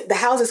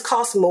houses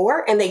cost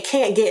more and they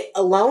can't get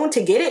a loan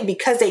to get it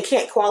because they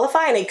can't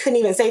qualify and they couldn't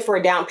even save for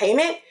a down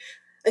payment,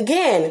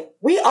 again,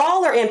 we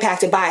all are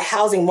impacted by a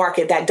housing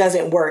market that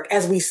doesn't work,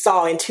 as we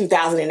saw in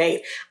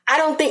 2008. I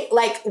don't think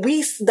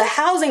the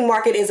housing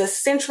market is a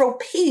central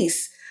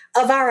piece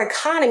of our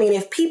economy. And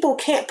if people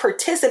can't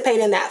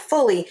participate in that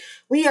fully,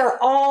 we are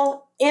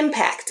all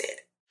impacted.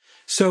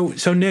 So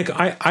Nick,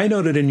 I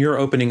noted in your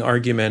opening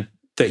argument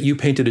that you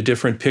painted a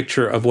different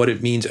picture of what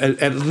it means,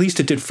 at least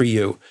it did for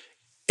you,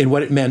 in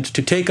what it meant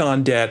to take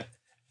on debt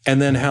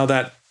and then how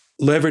that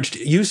leveraged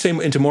you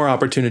into more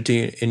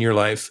opportunity in your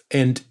life.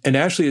 And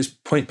Ashley is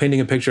painting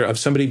a picture of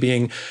somebody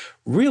being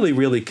really,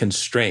 really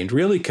constrained,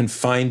 really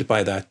confined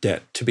by that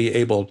debt to be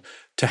able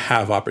to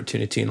have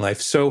opportunity in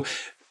life. So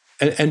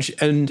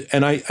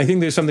And I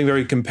think there's something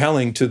very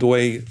compelling to the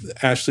way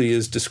Ashley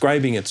is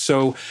describing it.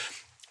 So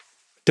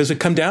does it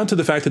come down to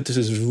the fact that this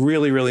is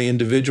really, really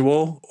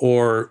individual,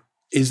 or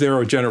is there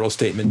a general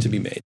statement to be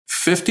made?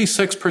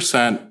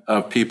 56%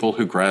 of people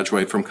who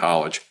graduate from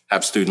college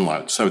have student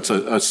loans. So it's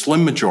a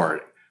slim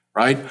majority,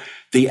 right?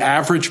 The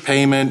average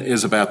payment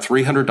is about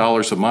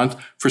 $300 a month.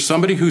 For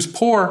somebody who's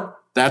poor,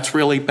 that's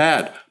really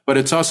bad. But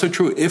it's also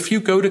true, if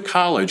you go to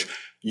college,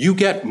 you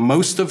get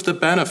most of the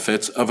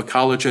benefits of a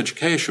college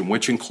education,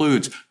 which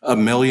includes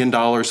 $1 million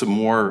or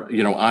more,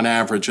 on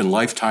average in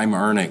lifetime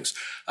earnings,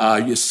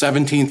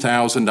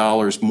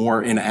 $17,000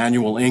 more in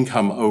annual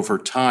income over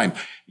time.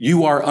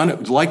 You are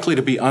likely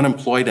to be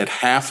unemployed at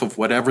half of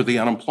whatever the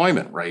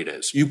unemployment rate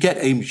is. You get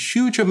a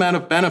huge amount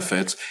of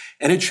benefits,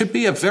 and it should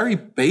be a very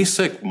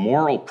basic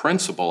moral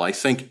principle, I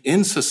think,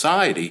 in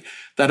society,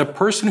 that a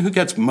person who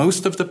gets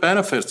most of the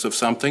benefits of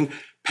something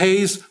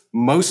pays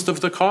most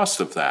of the cost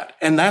of that.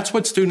 And that's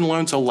what student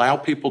loans allow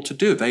people to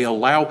do. They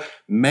allow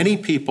many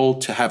people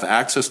to have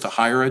access to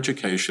higher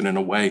education in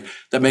a way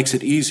that makes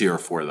it easier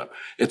for them.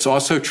 It's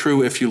also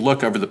true if you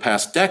look over the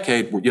past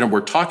decade,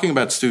 we're talking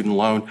about student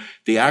loan.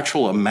 The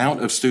actual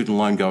amount of student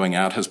loan going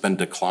out has been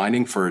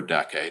declining for a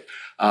decade.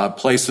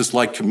 Places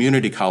like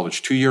community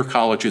college, 2-year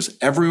colleges,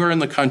 everywhere in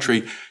the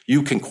country,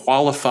 you can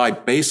qualify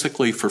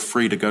basically for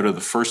free to go to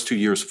the first 2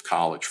 years of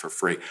college for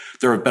free.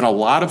 There have been a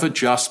lot of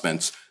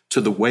adjustments to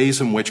the ways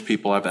in which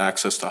people have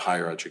access to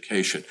higher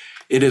education.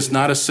 It is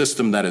not a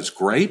system that is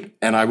great,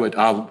 and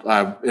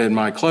in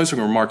my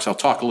closing remarks, I'll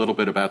talk a little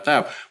bit about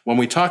that. When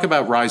we talk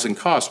about rising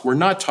costs, we're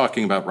not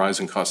talking about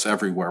rising costs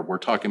everywhere. We're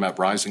talking about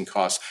rising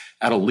costs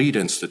at elite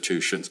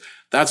institutions.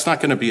 That's not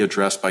going to be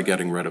addressed by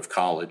getting rid of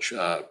college,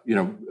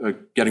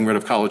 getting rid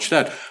of college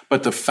debt.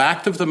 But the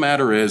fact of the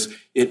matter is,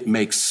 it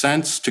makes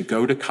sense to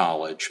go to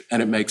college,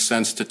 and it makes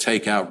sense to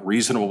take out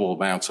reasonable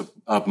amounts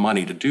of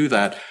money to do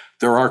that.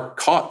 There are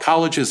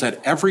colleges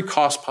at every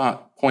cost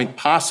point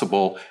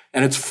possible,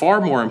 and it's far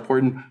more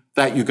important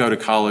that you go to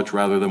college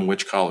rather than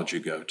which college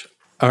you go to.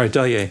 All right,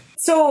 Dahlia.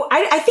 So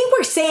I think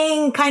we're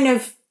saying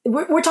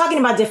we're talking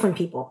about different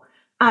people.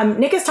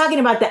 Nick is talking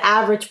about the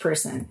average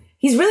person.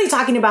 He's really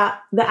talking about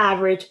the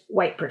average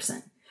white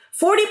person.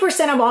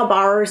 40% of all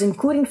borrowers,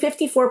 including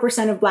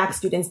 54% of Black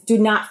students, do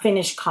not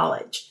finish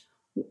college.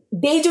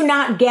 They do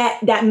not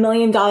get that $1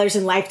 million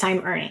in lifetime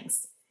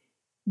earnings.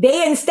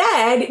 They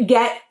instead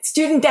get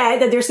student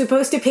debt that they're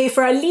supposed to pay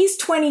for at least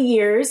 20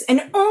 years,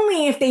 and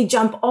only if they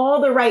jump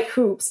all the right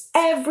hoops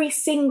every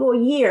single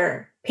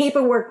year,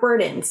 paperwork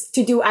burdens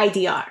to do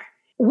IDR.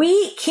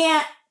 We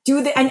can't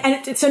do that.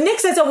 And so Nick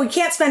says, we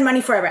can't spend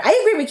money forever.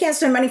 I agree, we can't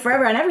spend money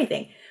forever on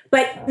everything.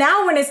 But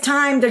now when it's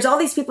time, there's all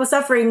these people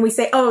suffering, we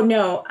say, oh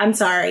no, I'm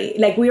sorry.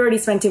 We already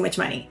spent too much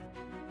money.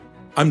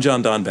 I'm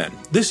John Donvan.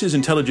 This is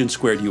Intelligence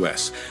Squared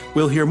US.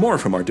 We'll hear more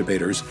from our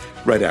debaters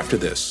right after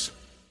this.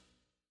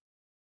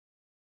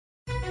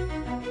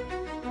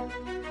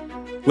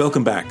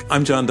 Welcome back.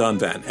 I'm John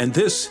Donvan, and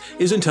this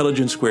is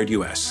Intelligence Squared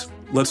US.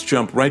 Let's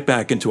jump right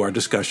back into our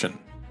discussion.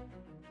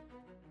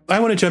 I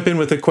want to jump in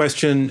with a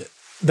question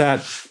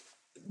that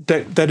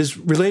is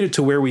related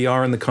to where we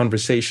are in the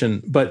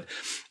conversation, but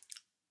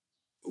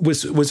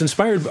was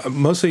inspired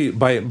mostly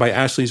by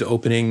Ashley's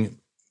opening,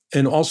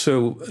 and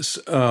also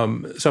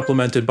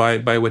supplemented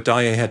by what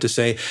Dahlia had to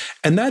say.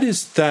 And that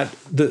is that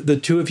the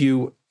two of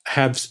you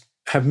have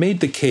made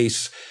the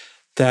case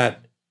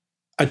that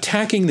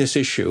attacking this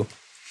issue,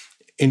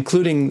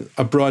 including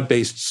a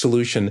broad-based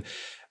solution,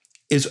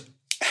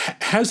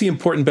 has the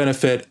important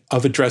benefit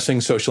of addressing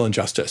social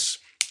injustice,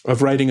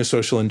 of righting a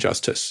social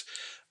injustice.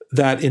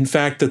 That, in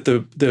fact, that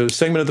the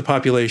segment of the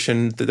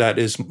population that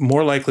is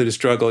more likely to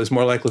struggle is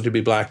more likely to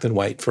be Black than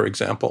white, for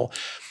example.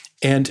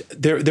 And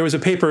there was a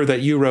paper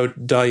that you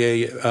wrote,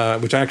 Dahlia,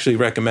 which I actually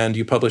recommend,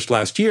 you published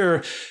last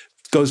year,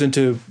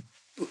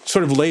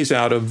 sort of lays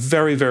out a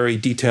very, very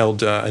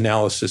detailed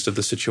analysis of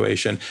the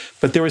situation.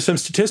 But there were some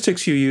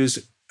statistics you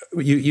use.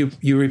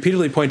 You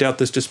repeatedly point out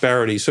this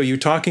disparity. So you're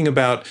talking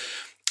about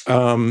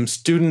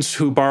students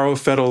who borrow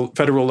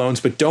federal loans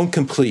but don't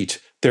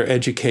complete their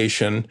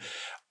education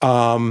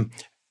and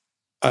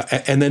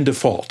then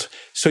default.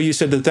 So you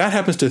said that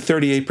happens to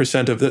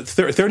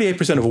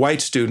 38% of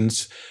white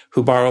students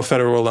who borrow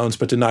federal loans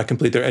but do not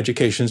complete their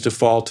education's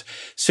default.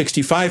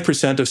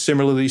 65% of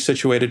similarly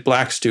situated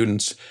Black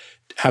students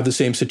have the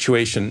same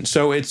situation.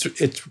 So it's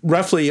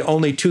roughly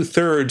only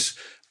 2/3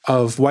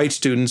 of white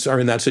students are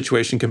in that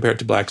situation compared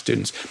to Black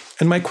students.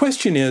 And my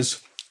question is,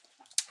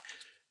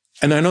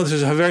 and I know this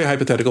is very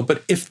hypothetical,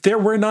 but if there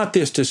were not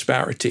this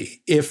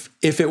disparity, if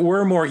it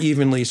were more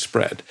evenly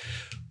spread,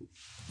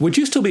 would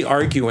you still be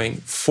arguing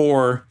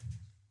for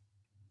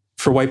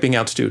wiping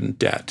out student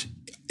debt?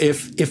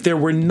 If there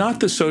were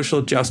not the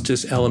social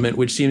justice element,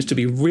 which seems to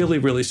be really,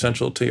 really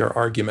central to your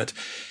argument,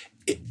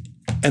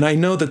 and I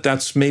know that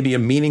that's maybe a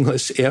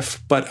meaningless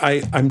if, but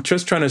I'm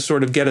just trying to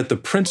sort of get at the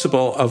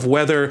principle of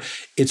whether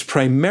it's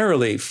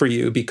primarily for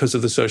you because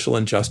of the social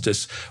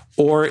injustice,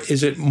 or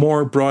is it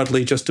more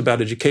broadly just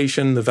about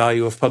education, the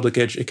value of public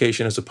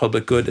education as a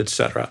public good, et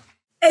cetera?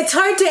 It's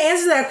hard to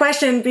answer that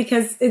question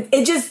because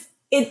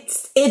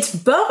it's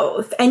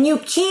both. And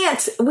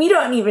we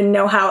don't even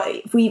know how,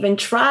 if we even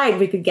tried,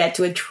 we could get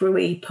to a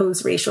truly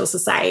post-racial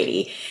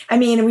society. I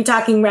mean, are we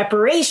talking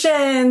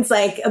reparations?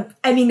 How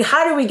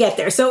do we get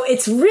there? So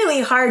it's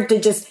really hard to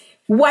just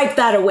wipe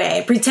that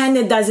away, pretend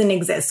it doesn't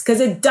exist, because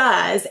it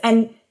does.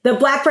 And the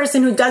Black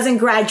person who doesn't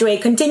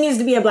graduate continues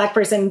to be a Black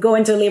person, go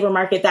into the labor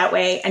market that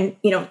way and,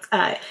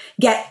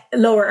 get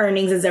lower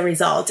earnings as a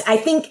result. I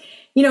think,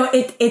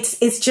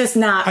 it's just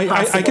not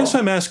possible. I guess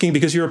I'm asking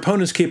because your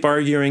opponents keep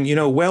arguing,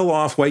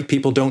 well-off white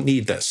people don't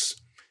need this.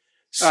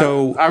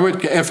 So I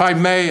would, if I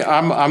may,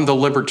 I'm the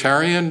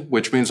libertarian,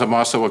 which means I'm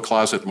also a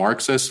closet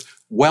Marxist.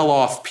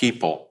 Well-off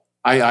people.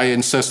 I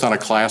insist on a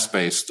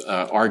class-based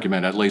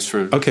argument, at least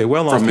for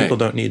well-off people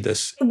don't need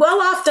this.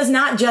 Well-off does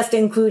not just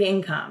include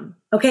income.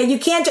 Okay,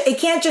 it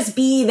can't just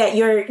be that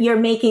you're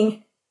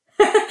making.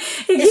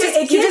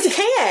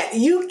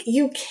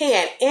 You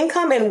can't.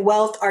 Income and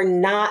wealth are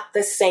not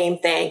the same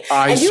thing.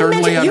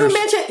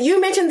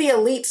 You mentioned the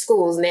elite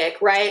schools,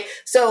 Nick, right?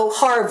 So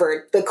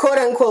Harvard, the quote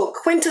unquote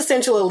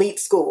quintessential elite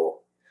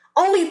school,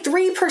 only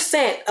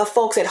 3% of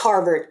folks at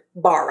Harvard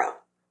borrow.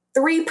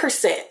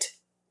 3%.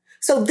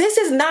 So this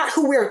is not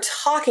who we're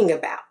talking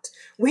about.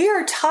 We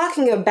are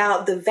talking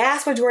about the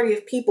vast majority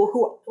of people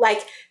who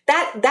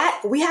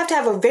that we have to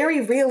have a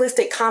very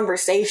realistic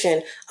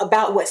conversation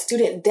about what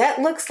student debt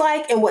looks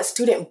like and what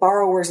student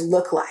borrowers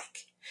look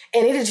like.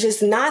 And it is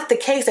just not the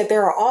case that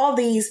there are all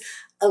these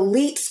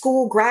elite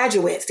school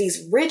graduates,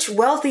 these rich,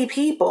 wealthy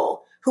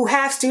people who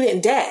have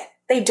student debt.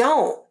 They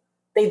don't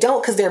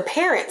because their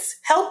parents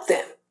helped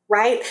them,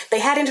 right? They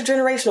had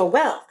intergenerational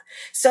wealth.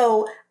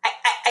 So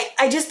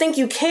I just think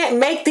you can't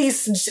make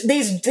these.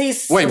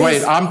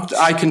 Wait!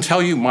 I can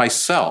tell you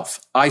myself.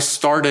 I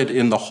started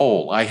in the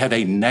hole. I had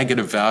a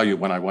negative value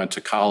when I went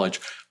to college.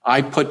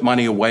 I put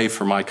money away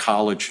for my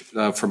college,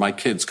 for my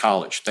kids'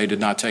 college. They did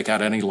not take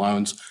out any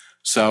loans.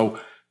 So,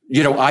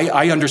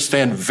 I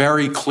understand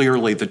very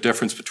clearly the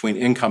difference between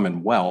income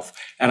and wealth,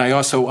 and I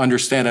also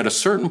understand at a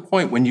certain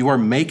point when you are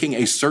making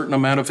a certain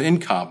amount of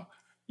income,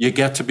 you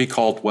get to be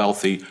called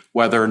wealthy,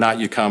 whether or not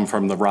you come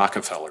from the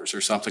Rockefellers or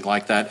something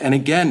like that. And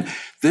again,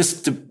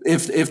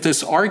 if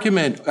this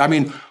argument,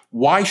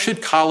 why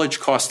should college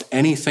cost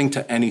anything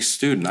to any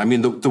student?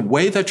 The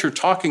way that you're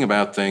talking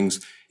about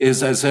things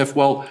is as if,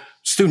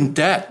 student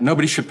debt,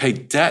 nobody should pay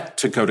debt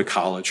to go to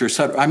college or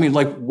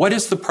what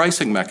is the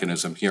pricing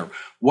mechanism here?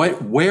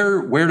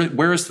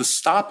 Where is the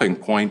stopping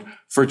point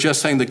for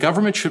just saying the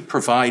government should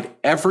provide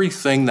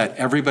everything that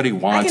everybody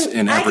wants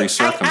in every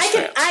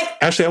circumstance?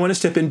 Ashley, I want to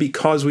step in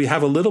because we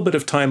have a little bit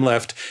of time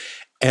left,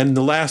 and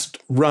the last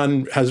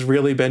run has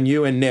really been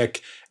you and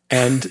Nick,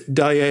 and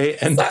Dahlia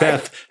and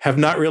Beth have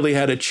not really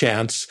had a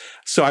chance.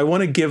 So I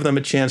want to give them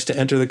a chance to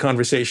enter the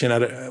conversation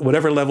at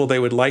whatever level they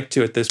would like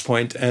to at this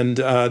point.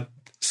 And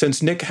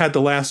since Nick had the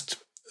last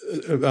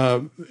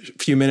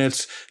few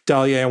minutes,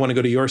 Dahlia, I want to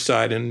go to your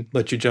side and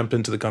let you jump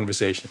into the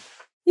conversation.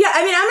 Yeah,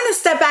 I'm going to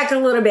step back a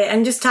little bit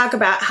and just talk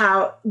about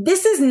how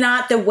this is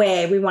not the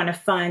way we want to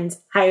fund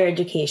higher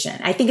education.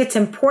 I think it's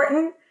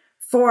important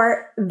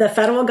for the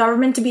federal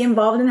government to be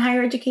involved in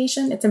higher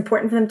education. It's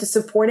important for them to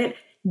support it.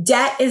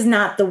 Debt is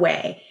not the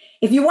way.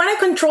 If you want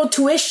to control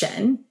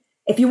tuition,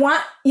 if you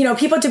want,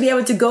 people to be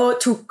able to go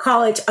to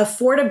college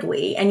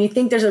affordably, and you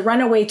think there's a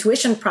runaway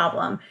tuition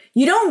problem,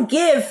 you don't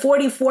give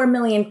 44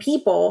 million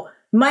people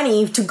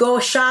money to go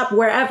shop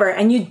wherever,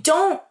 and you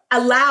don't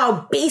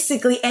allow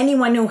basically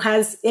anyone who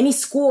has any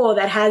school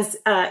that has,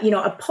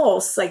 a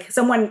pulse, like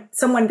someone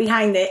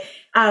behind it,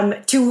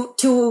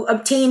 to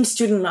obtain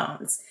student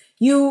loans.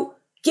 You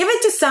give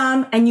it to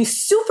some, and you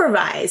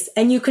supervise,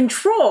 and you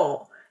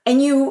control,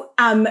 and you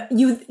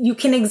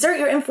can exert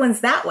your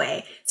influence that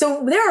way.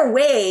 So there are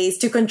ways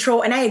to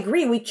control. And I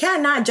agree, we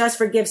cannot just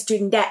forgive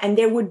student debt. And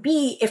there would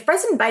be, if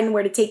President Biden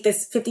were to take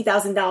this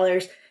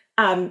 $50,000,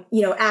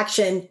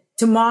 action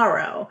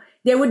tomorrow,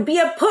 there would be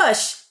a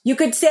push. You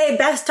could say,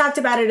 Beth talked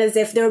about it as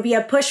if there would be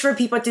a push for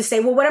people to say,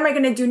 well, what am I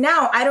going to do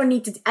now?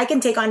 I can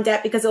take on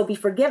debt because it'll be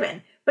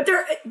forgiven. But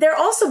there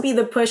also be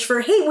the push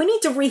for, hey, we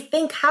need to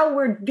rethink how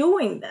we're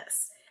doing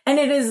this. And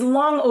it is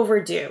long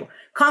overdue.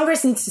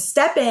 Congress needs to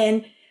step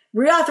in,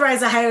 reauthorize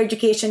the Higher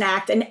Education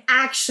Act, and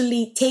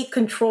actually take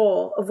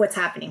control of what's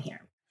happening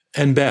here.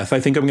 And Beth, I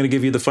think I'm going to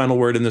give you the final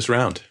word in this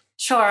round.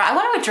 Sure. I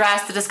want to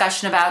address the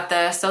discussion about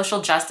the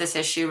social justice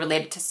issue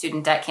related to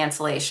student debt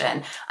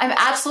cancellation. I'm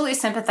absolutely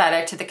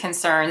sympathetic to the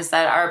concerns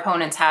that our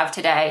opponents have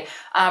today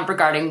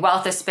regarding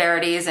wealth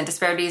disparities and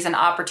disparities in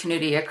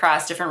opportunity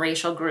across different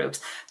racial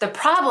groups. The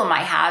problem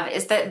I have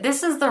is that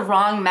this is the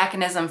wrong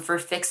mechanism for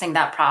fixing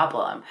that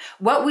problem.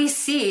 What we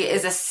see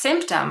is a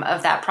symptom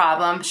of that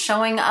problem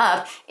showing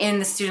up in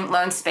the student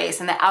loan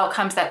space and the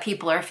outcomes that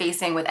people are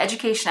facing with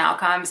education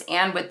outcomes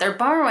and with their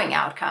borrowing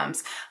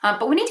outcomes.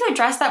 But we need to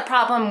address that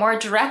problem more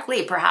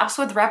directly, perhaps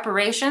with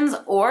reparations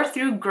or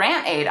through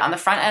grant aid on the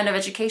front end of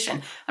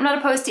education. I'm not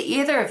opposed to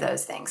either of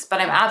those things, but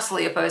I'm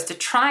absolutely opposed to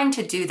trying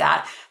to do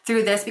that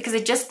through this because I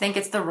just think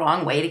it's the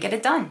wrong way to get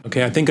it done.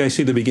 Okay, I think I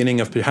see the beginning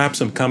of perhaps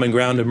some common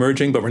ground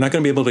emerging, but we're not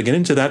going to be able to get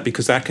into that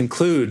because that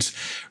concludes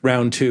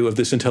round 2 of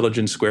this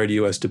Intelligence Squared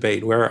U.S.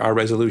 debate, where our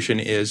resolution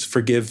is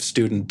forgive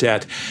student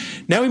debt.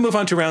 Now we move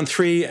on to round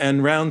 3,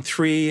 and round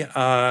 3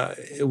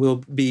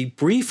 will be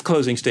brief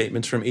closing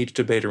statements from each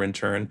debater in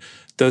turn.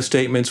 Those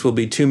statements will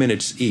be 2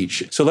 minutes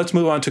each. So let's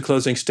move on to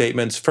closing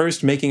statements.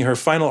 First, making her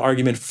final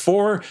argument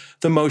for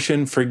the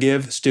motion,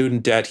 forgive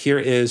student debt. Here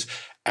is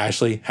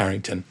Ashley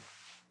Harrington.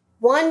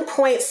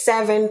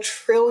 $1.7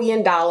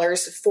 trillion,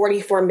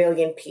 44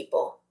 million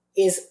people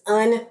is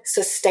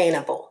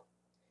unsustainable.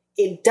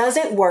 It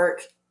doesn't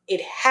work.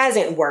 It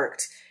hasn't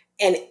worked.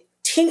 And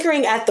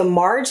tinkering at the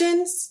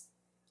margins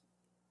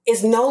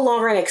is no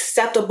longer an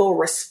acceptable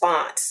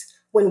response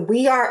when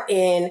we are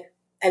in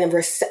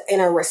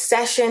a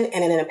recession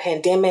and in a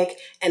pandemic.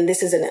 And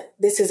this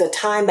is a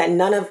time that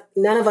none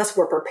of us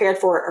were prepared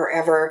for or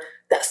ever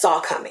that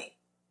saw coming.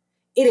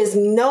 It is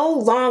no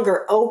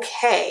longer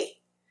okay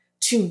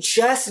to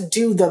just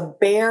do the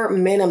bare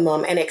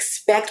minimum and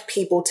expect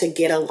people to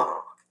get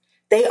along.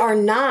 They are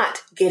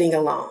not getting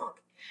along.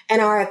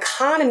 And our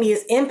economy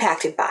is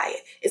impacted by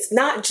it. It's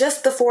not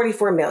just the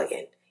 44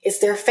 million. It's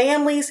their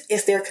families,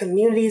 it's their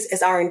communities,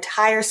 it's our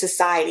entire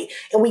society.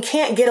 And we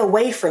can't get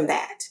away from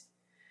that.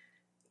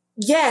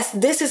 Yes,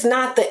 this is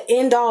not the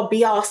end-all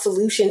be-all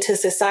solution to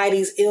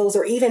society's ills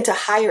or even to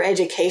higher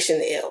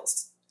education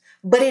ills.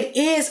 But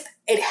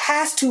it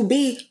has to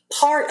be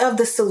part of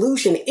the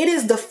solution. It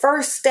is the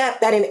first step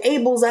that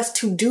enables us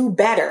to do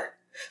better,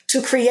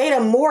 to create a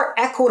more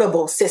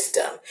equitable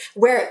system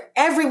where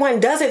everyone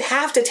doesn't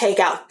have to take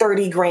out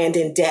 30 grand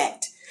in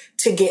debt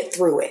to get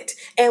through it,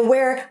 and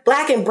where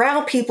Black and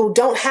brown people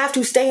don't have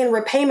to stay in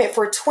repayment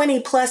for 20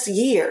 plus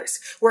years,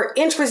 where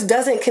interest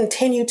doesn't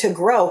continue to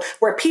grow,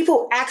 where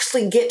people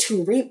actually get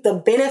to reap the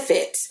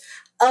benefits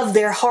of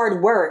their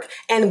hard work.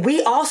 And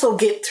we also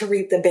get to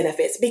reap the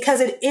benefits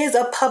because it is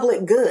a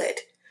public good.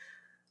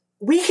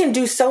 We can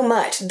do so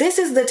much. This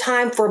is the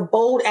time for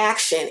bold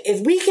action.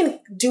 If we can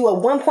do a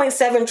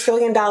 $1.7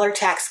 trillion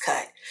tax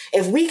cut,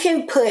 if we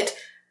can put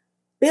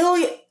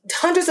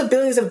hundreds of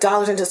billions of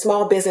dollars into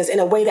small business in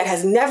a way that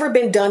has never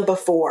been done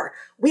before,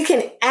 we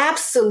can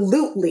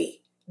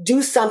absolutely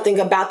do something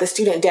about the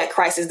student debt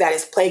crisis that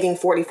is plaguing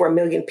 44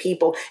 million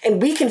people.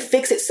 And we can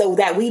fix it so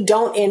that we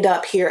don't end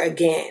up here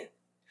again.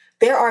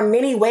 There are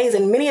many ways,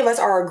 and many of us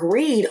are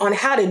agreed on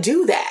how to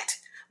do that.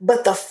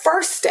 But the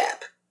first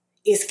step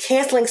is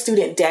canceling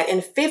student debt,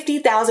 and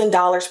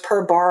 $50,000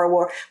 per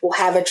borrower will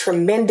have a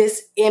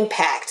tremendous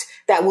impact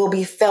that will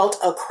be felt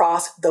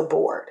across the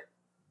board.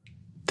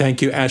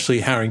 Thank you,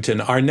 Ashley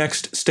Harrington. Our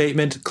next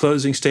statement,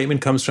 closing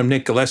statement, comes from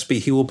Nick Gillespie.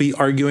 He will be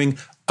arguing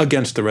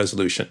against the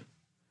resolution.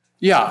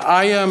 Yeah,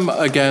 I am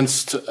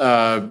against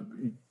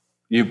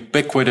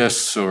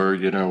ubiquitous or,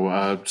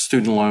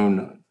 student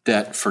loan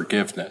debt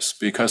forgiveness,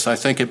 because I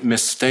think it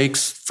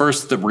mistakes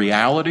first the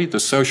reality, the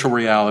social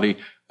reality.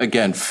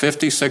 Again,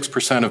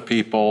 56% of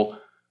people,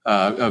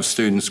 of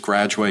students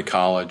graduate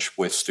college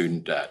with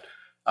student debt.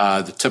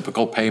 The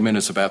typical payment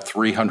is about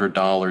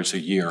 $300 a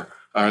year,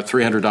 or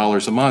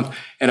 $300 a month.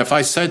 And if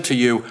I said to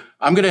you,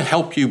 I'm going to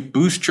help you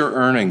boost your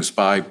earnings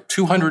by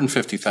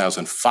 $250,000,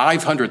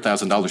 $500,000,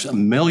 $1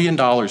 million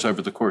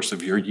over the course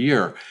of your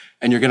year,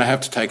 and you're going to have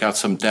to take out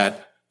some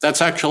debt,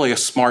 that's actually a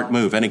smart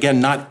move. And again,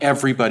 not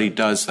everybody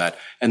does that.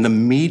 And the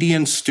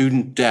median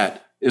student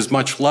debt is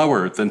much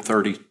lower than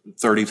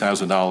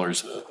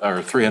 $30,000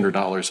 or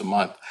 $300 a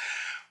month.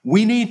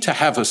 We need to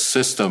have a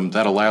system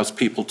that allows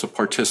people to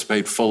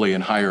participate fully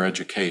in higher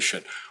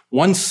education.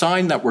 One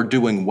sign that we're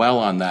doing well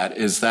on that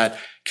is that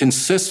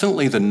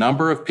consistently the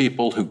number of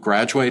people who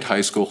graduate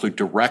high school who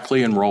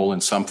directly enroll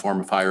in some form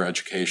of higher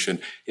education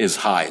is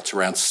high. It's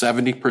around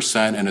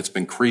 70%, and it's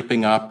been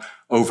creeping up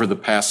over the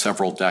past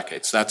several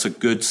decades. That's a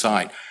good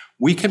sign.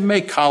 We can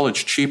make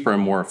college cheaper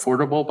and more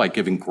affordable by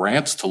giving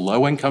grants to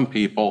low-income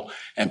people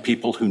and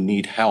people who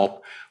need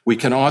help. We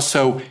can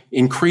also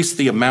increase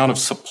the amount of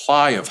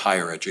supply of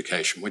higher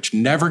education, which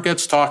never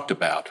gets talked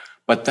about,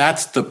 but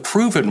that's the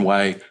proven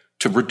way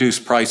to reduce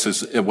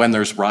prices when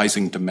there's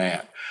rising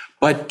demand.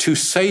 But to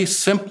say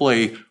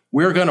simply,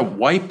 we're going to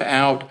wipe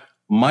out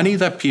money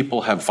that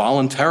people have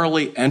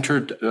voluntarily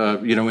entered,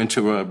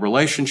 into a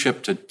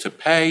relationship to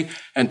pay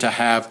and to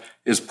have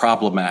is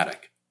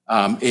problematic.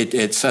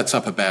 It sets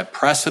up a bad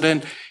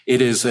precedent.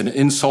 It is an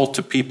insult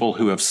to people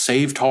who have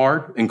saved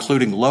hard,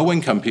 including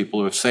low-income people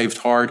who have saved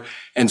hard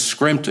and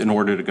scrimped in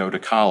order to go to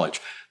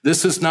college.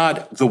 This is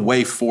not the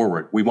way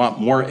forward. We want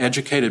more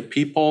educated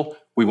people.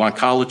 We want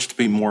college to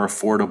be more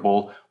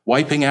affordable.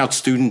 Wiping out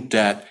student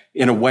debt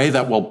in a way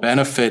that will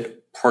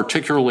benefit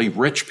particularly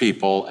rich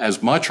people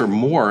as much or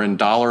more in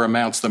dollar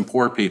amounts than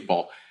poor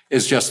people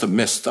is just a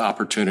missed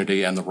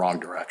opportunity and the wrong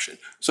direction.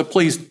 So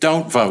please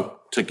don't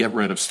vote to get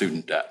rid of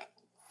student debt.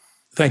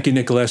 Thank you,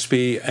 Nick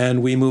Gillespie.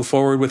 And we move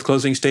forward with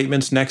closing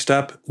statements. Next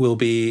up will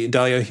be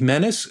Dalia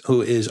Jimenez,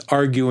 who is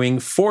arguing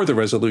for the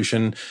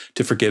resolution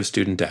to forgive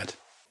student debt.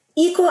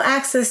 Equal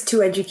access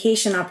to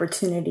education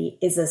opportunity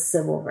is a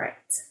civil right.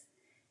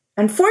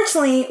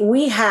 Unfortunately,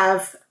 we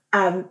have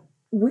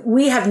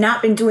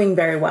not been doing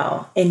very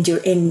well in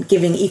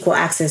giving equal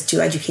access to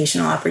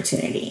educational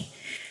opportunity.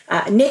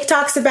 Nick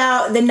talks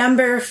about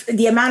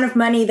the amount of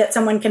money that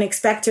someone can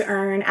expect to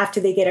earn after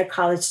they get a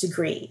college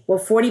degree. Well,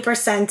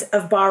 40%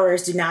 of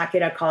borrowers do not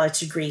get a college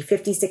degree.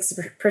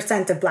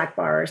 56% of Black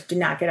borrowers do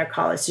not get a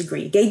college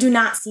degree. They do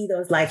not see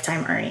those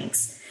lifetime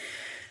earnings.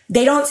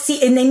 They don't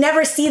see, and they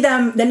never see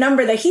the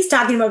number that he's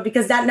talking about,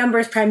 because that number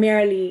is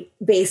primarily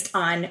based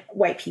on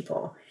white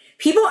people.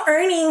 People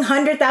earning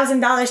 $100,000,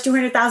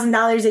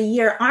 $200,000 a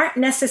year aren't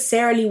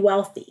necessarily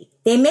wealthy.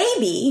 They may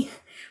be,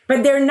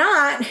 but they're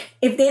not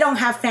if they don't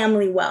have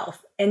family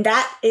wealth. And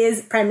that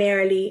is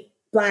primarily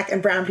Black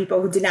and brown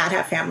people who do not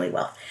have family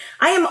wealth.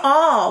 I am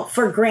all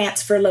for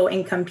grants for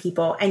low-income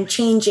people and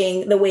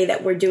changing the way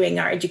that we're doing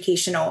our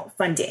educational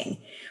funding.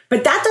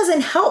 But that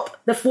doesn't help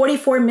the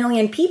 44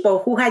 million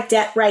people who had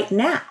debt right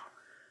now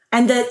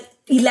and the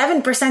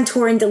 11%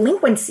 who are in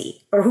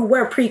delinquency or who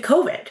were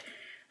pre-COVID.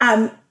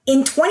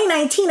 In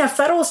 2019, a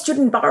federal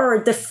student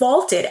borrower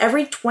defaulted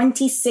every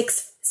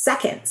 26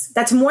 seconds.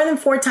 That's more than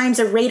 4 times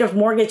the rate of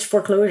mortgage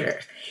foreclosure.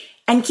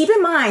 And keep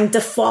in mind,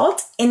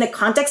 default in the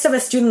context of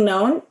a student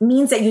loan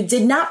means that you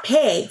did not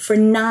pay for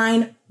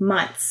 9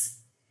 months.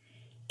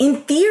 In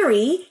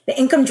theory, the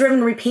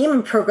income-driven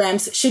repayment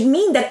programs should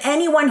mean that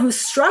anyone who's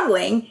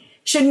struggling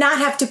should not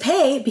have to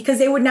pay because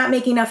they would not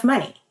make enough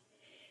money.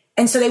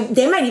 And so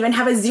they might even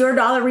have a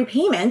 $0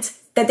 repayment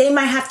that they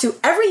might have to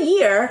every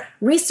year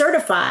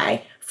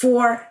recertify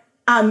for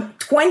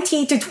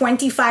 20 to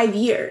 25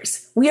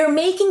 years. We are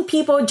making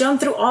people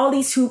jump through all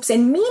these hoops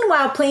and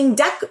meanwhile paying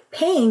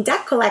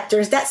debt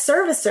collectors, debt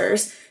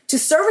servicers to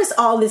service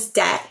all this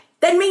debt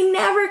that may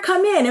never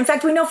come in. In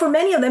fact, we know for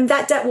many of them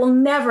that debt will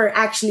never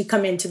actually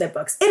come into their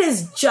books. It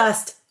is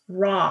just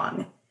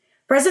wrong.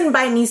 President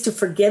Biden needs to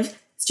forgive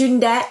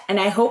student debt, and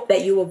I hope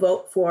that you will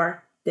vote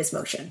for this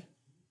motion.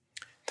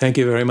 Thank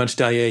you very much,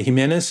 Dalia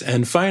Jimenez.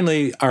 And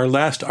finally, our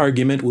last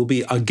argument will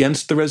be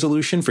against the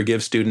resolution,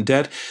 Forgive Student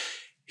Debt.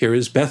 Here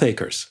is Beth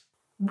Akers.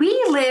 We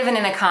live in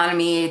an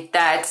economy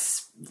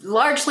that's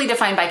largely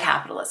defined by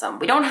capitalism.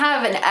 We don't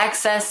have an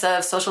excess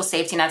of social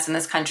safety nets in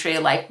this country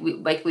like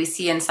we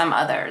see in some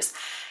others.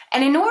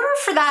 And in order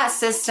for that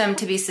system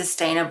to be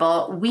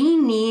sustainable, we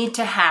need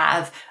to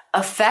have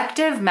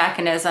effective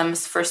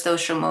mechanisms for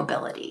social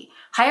mobility.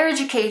 Higher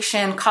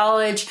education,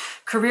 college,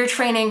 career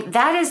training,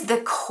 that is the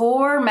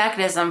core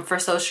mechanism for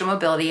social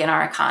mobility in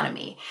our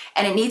economy.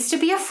 And it needs to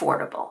be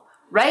affordable.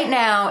 Right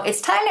now,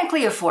 it's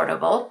technically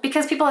affordable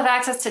because people have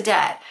access to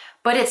debt,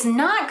 but it's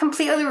not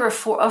completely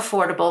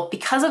affordable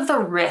because of the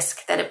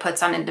risk that it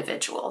puts on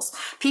individuals.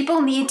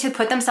 People need to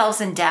put themselves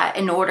in debt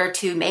in order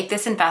to make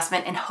this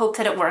investment and hope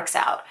that it works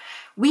out.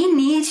 We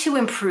need to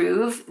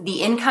improve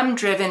the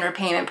income-driven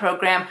repayment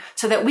program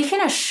so that we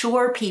can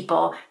assure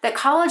people that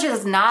college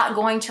is not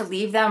going to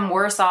leave them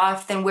worse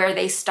off than where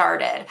they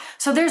started.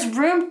 So there's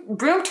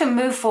room to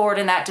move forward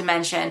in that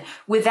dimension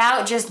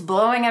without just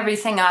blowing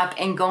everything up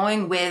and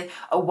going with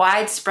a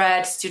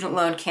widespread student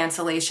loan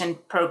cancellation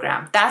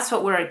program. That's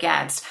what we're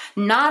against,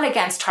 not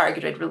against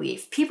targeted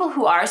relief. People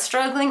who are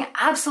struggling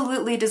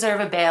absolutely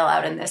deserve a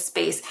bailout in this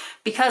space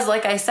because,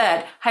 like I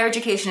said, higher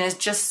education is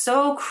just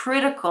so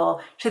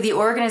critical to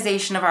the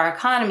organization of our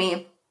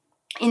economy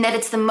in that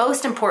it's the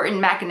most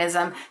important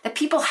mechanism that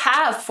people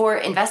have for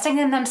investing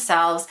in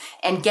themselves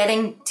and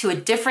getting to a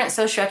different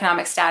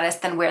socioeconomic status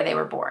than where they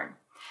were born.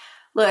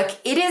 Look,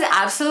 it is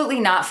absolutely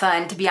not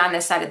fun to be on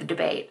this side of the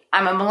debate.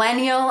 I'm a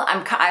millennial.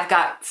 I've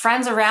got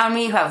friends around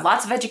me who have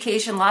lots of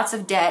education, lots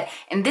of debt,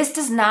 and this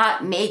does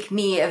not make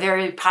me a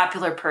very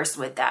popular person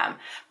with them.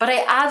 But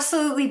I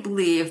absolutely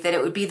believe that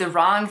it would be the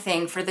wrong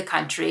thing for the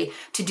country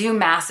to do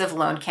massive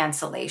loan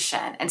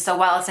cancellation. And so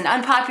while it's an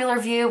unpopular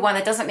view, one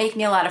that doesn't make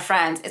me a lot of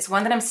friends, it's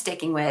one that I'm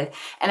sticking with.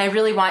 And I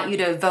really want you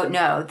to vote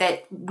no,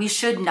 that we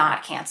should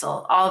not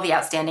cancel all the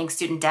outstanding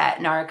student debt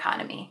in our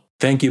economy.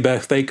 Thank you,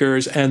 Beth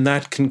Akers. And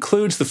that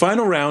concludes the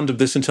final round of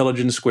this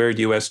Intelligence Squared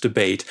U.S.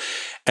 debate.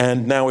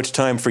 And now it's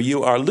time for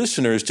you, our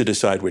listeners, to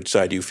decide which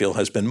side you feel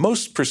has been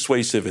most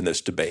persuasive in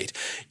this debate.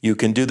 You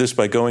can do this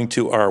by going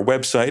to our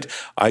website,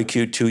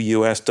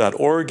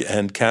 iq2us.org,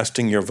 and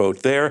casting your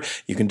vote there.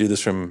 You can do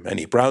this from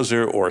any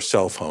browser or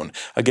cell phone.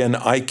 Again,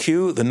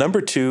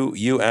 iq2us.org.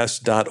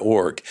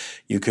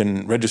 You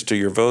can register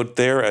your vote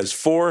there as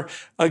for,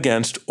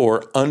 against,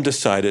 or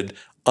undecided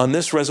on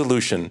this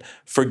resolution,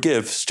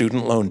 Forgive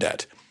Student Loan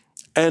Debt.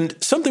 And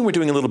something we're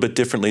doing a little bit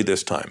differently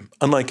this time.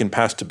 Unlike in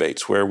past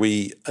debates where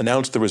we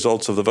announce the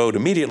results of the vote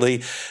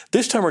immediately,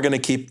 this time we're going to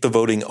keep the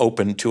voting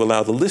open to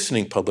allow the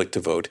listening public to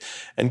vote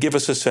and give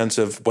us a sense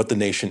of what the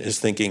nation is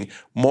thinking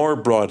more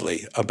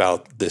broadly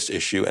about this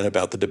issue and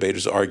about the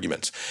debaters'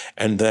 arguments.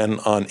 And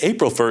then on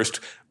April 1st,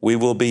 we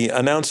will be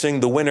announcing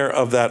the winner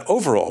of that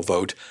overall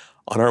vote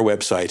on our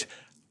website,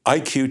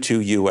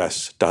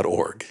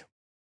 iq2us.org.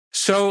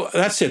 So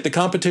that's it. The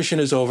competition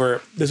is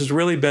over. This has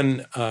really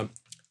been an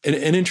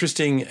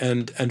interesting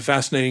and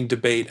fascinating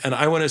debate. And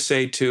I want to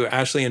say to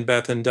Ashley and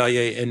Beth and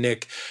Dalia and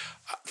Nick,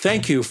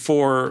 thank you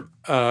for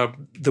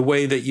the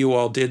way that you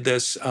all did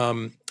this.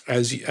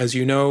 As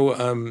you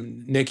know,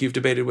 Nick, you've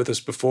debated with us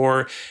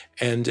before,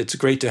 and it's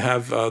great to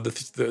have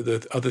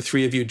the other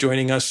three of you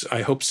joining us.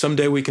 I hope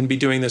someday we can be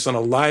doing this on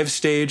a live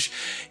stage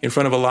in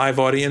front of a live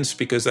audience,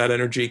 because that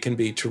energy can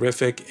be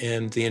terrific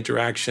and the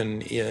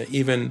interaction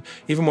even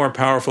more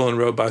powerful and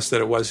robust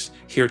than it was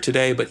here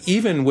today. But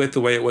even with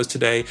the way it was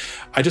today,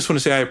 I just want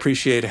to say I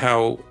appreciate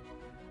how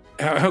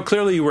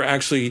clearly you were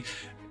actually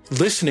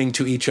listening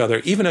to each other,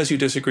 even as you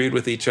disagreed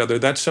with each other.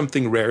 That's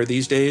something rare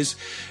these days.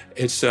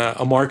 It's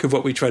a mark of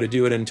what we try to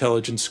do at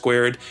Intelligence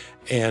Squared,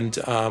 and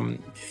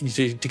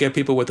to get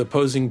people with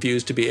opposing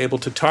views to be able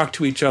to talk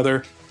to each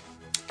other,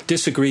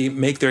 disagree,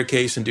 make their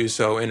case, and do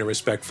so in a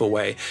respectful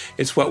way.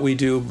 It's what we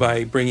do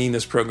by bringing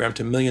this program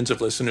to millions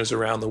of listeners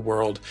around the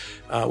world,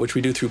 which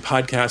we do through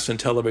podcasts and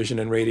television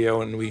and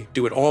radio, and we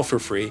do it all for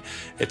free.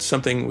 It's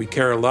something we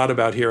care a lot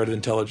about here at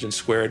Intelligence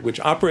Squared, which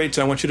operates,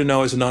 I want you to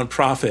know, as a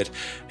nonprofit.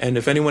 And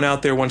if anyone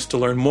out there wants to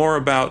learn more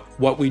about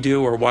what we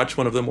do or watch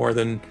one of the more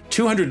than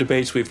 200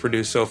 debates we've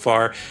produced so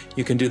far,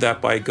 you can do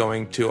that by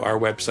going to our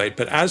website.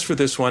 But as for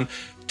this one,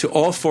 to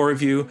all four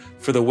of you,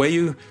 for the way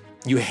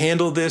you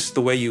handled this,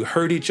 the way you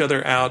heard each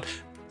other out,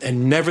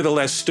 and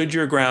nevertheless stood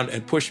your ground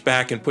and pushed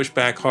back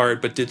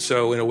hard, but did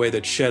so in a way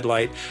that shed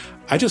light.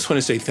 I just want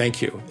to say thank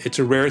you. It's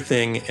a rare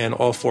thing, and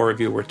all four of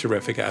you were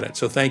terrific at it.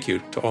 So thank you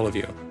to all of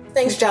you.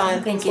 Thanks,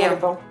 John. Thank you.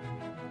 Wonderful.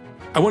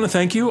 I want to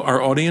thank you,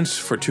 our audience,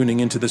 for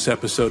tuning into this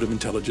episode of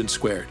Intelligence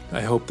Squared.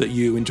 I hope that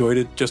you enjoyed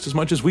it just as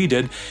much as we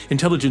did.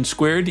 Intelligence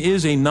Squared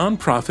is a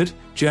nonprofit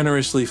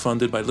generously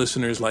funded by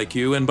listeners like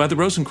you and by the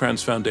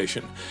Rosencrantz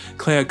Foundation.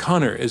 Clea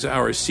Connor is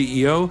our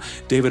CEO,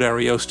 David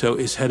Ariosto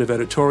is head of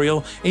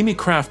editorial, Amy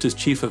Kraft is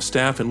chief of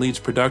staff and leads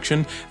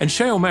production, and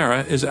Shay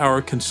O'Mara is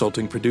our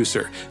consulting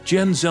producer.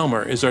 Jen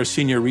Zelmer is our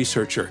senior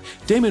researcher.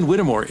 Damon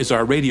Whittemore is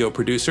our radio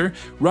producer.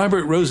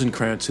 Robert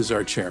Rosencrantz is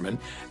our chairman.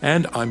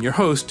 And I'm your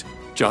host,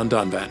 John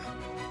Donvan.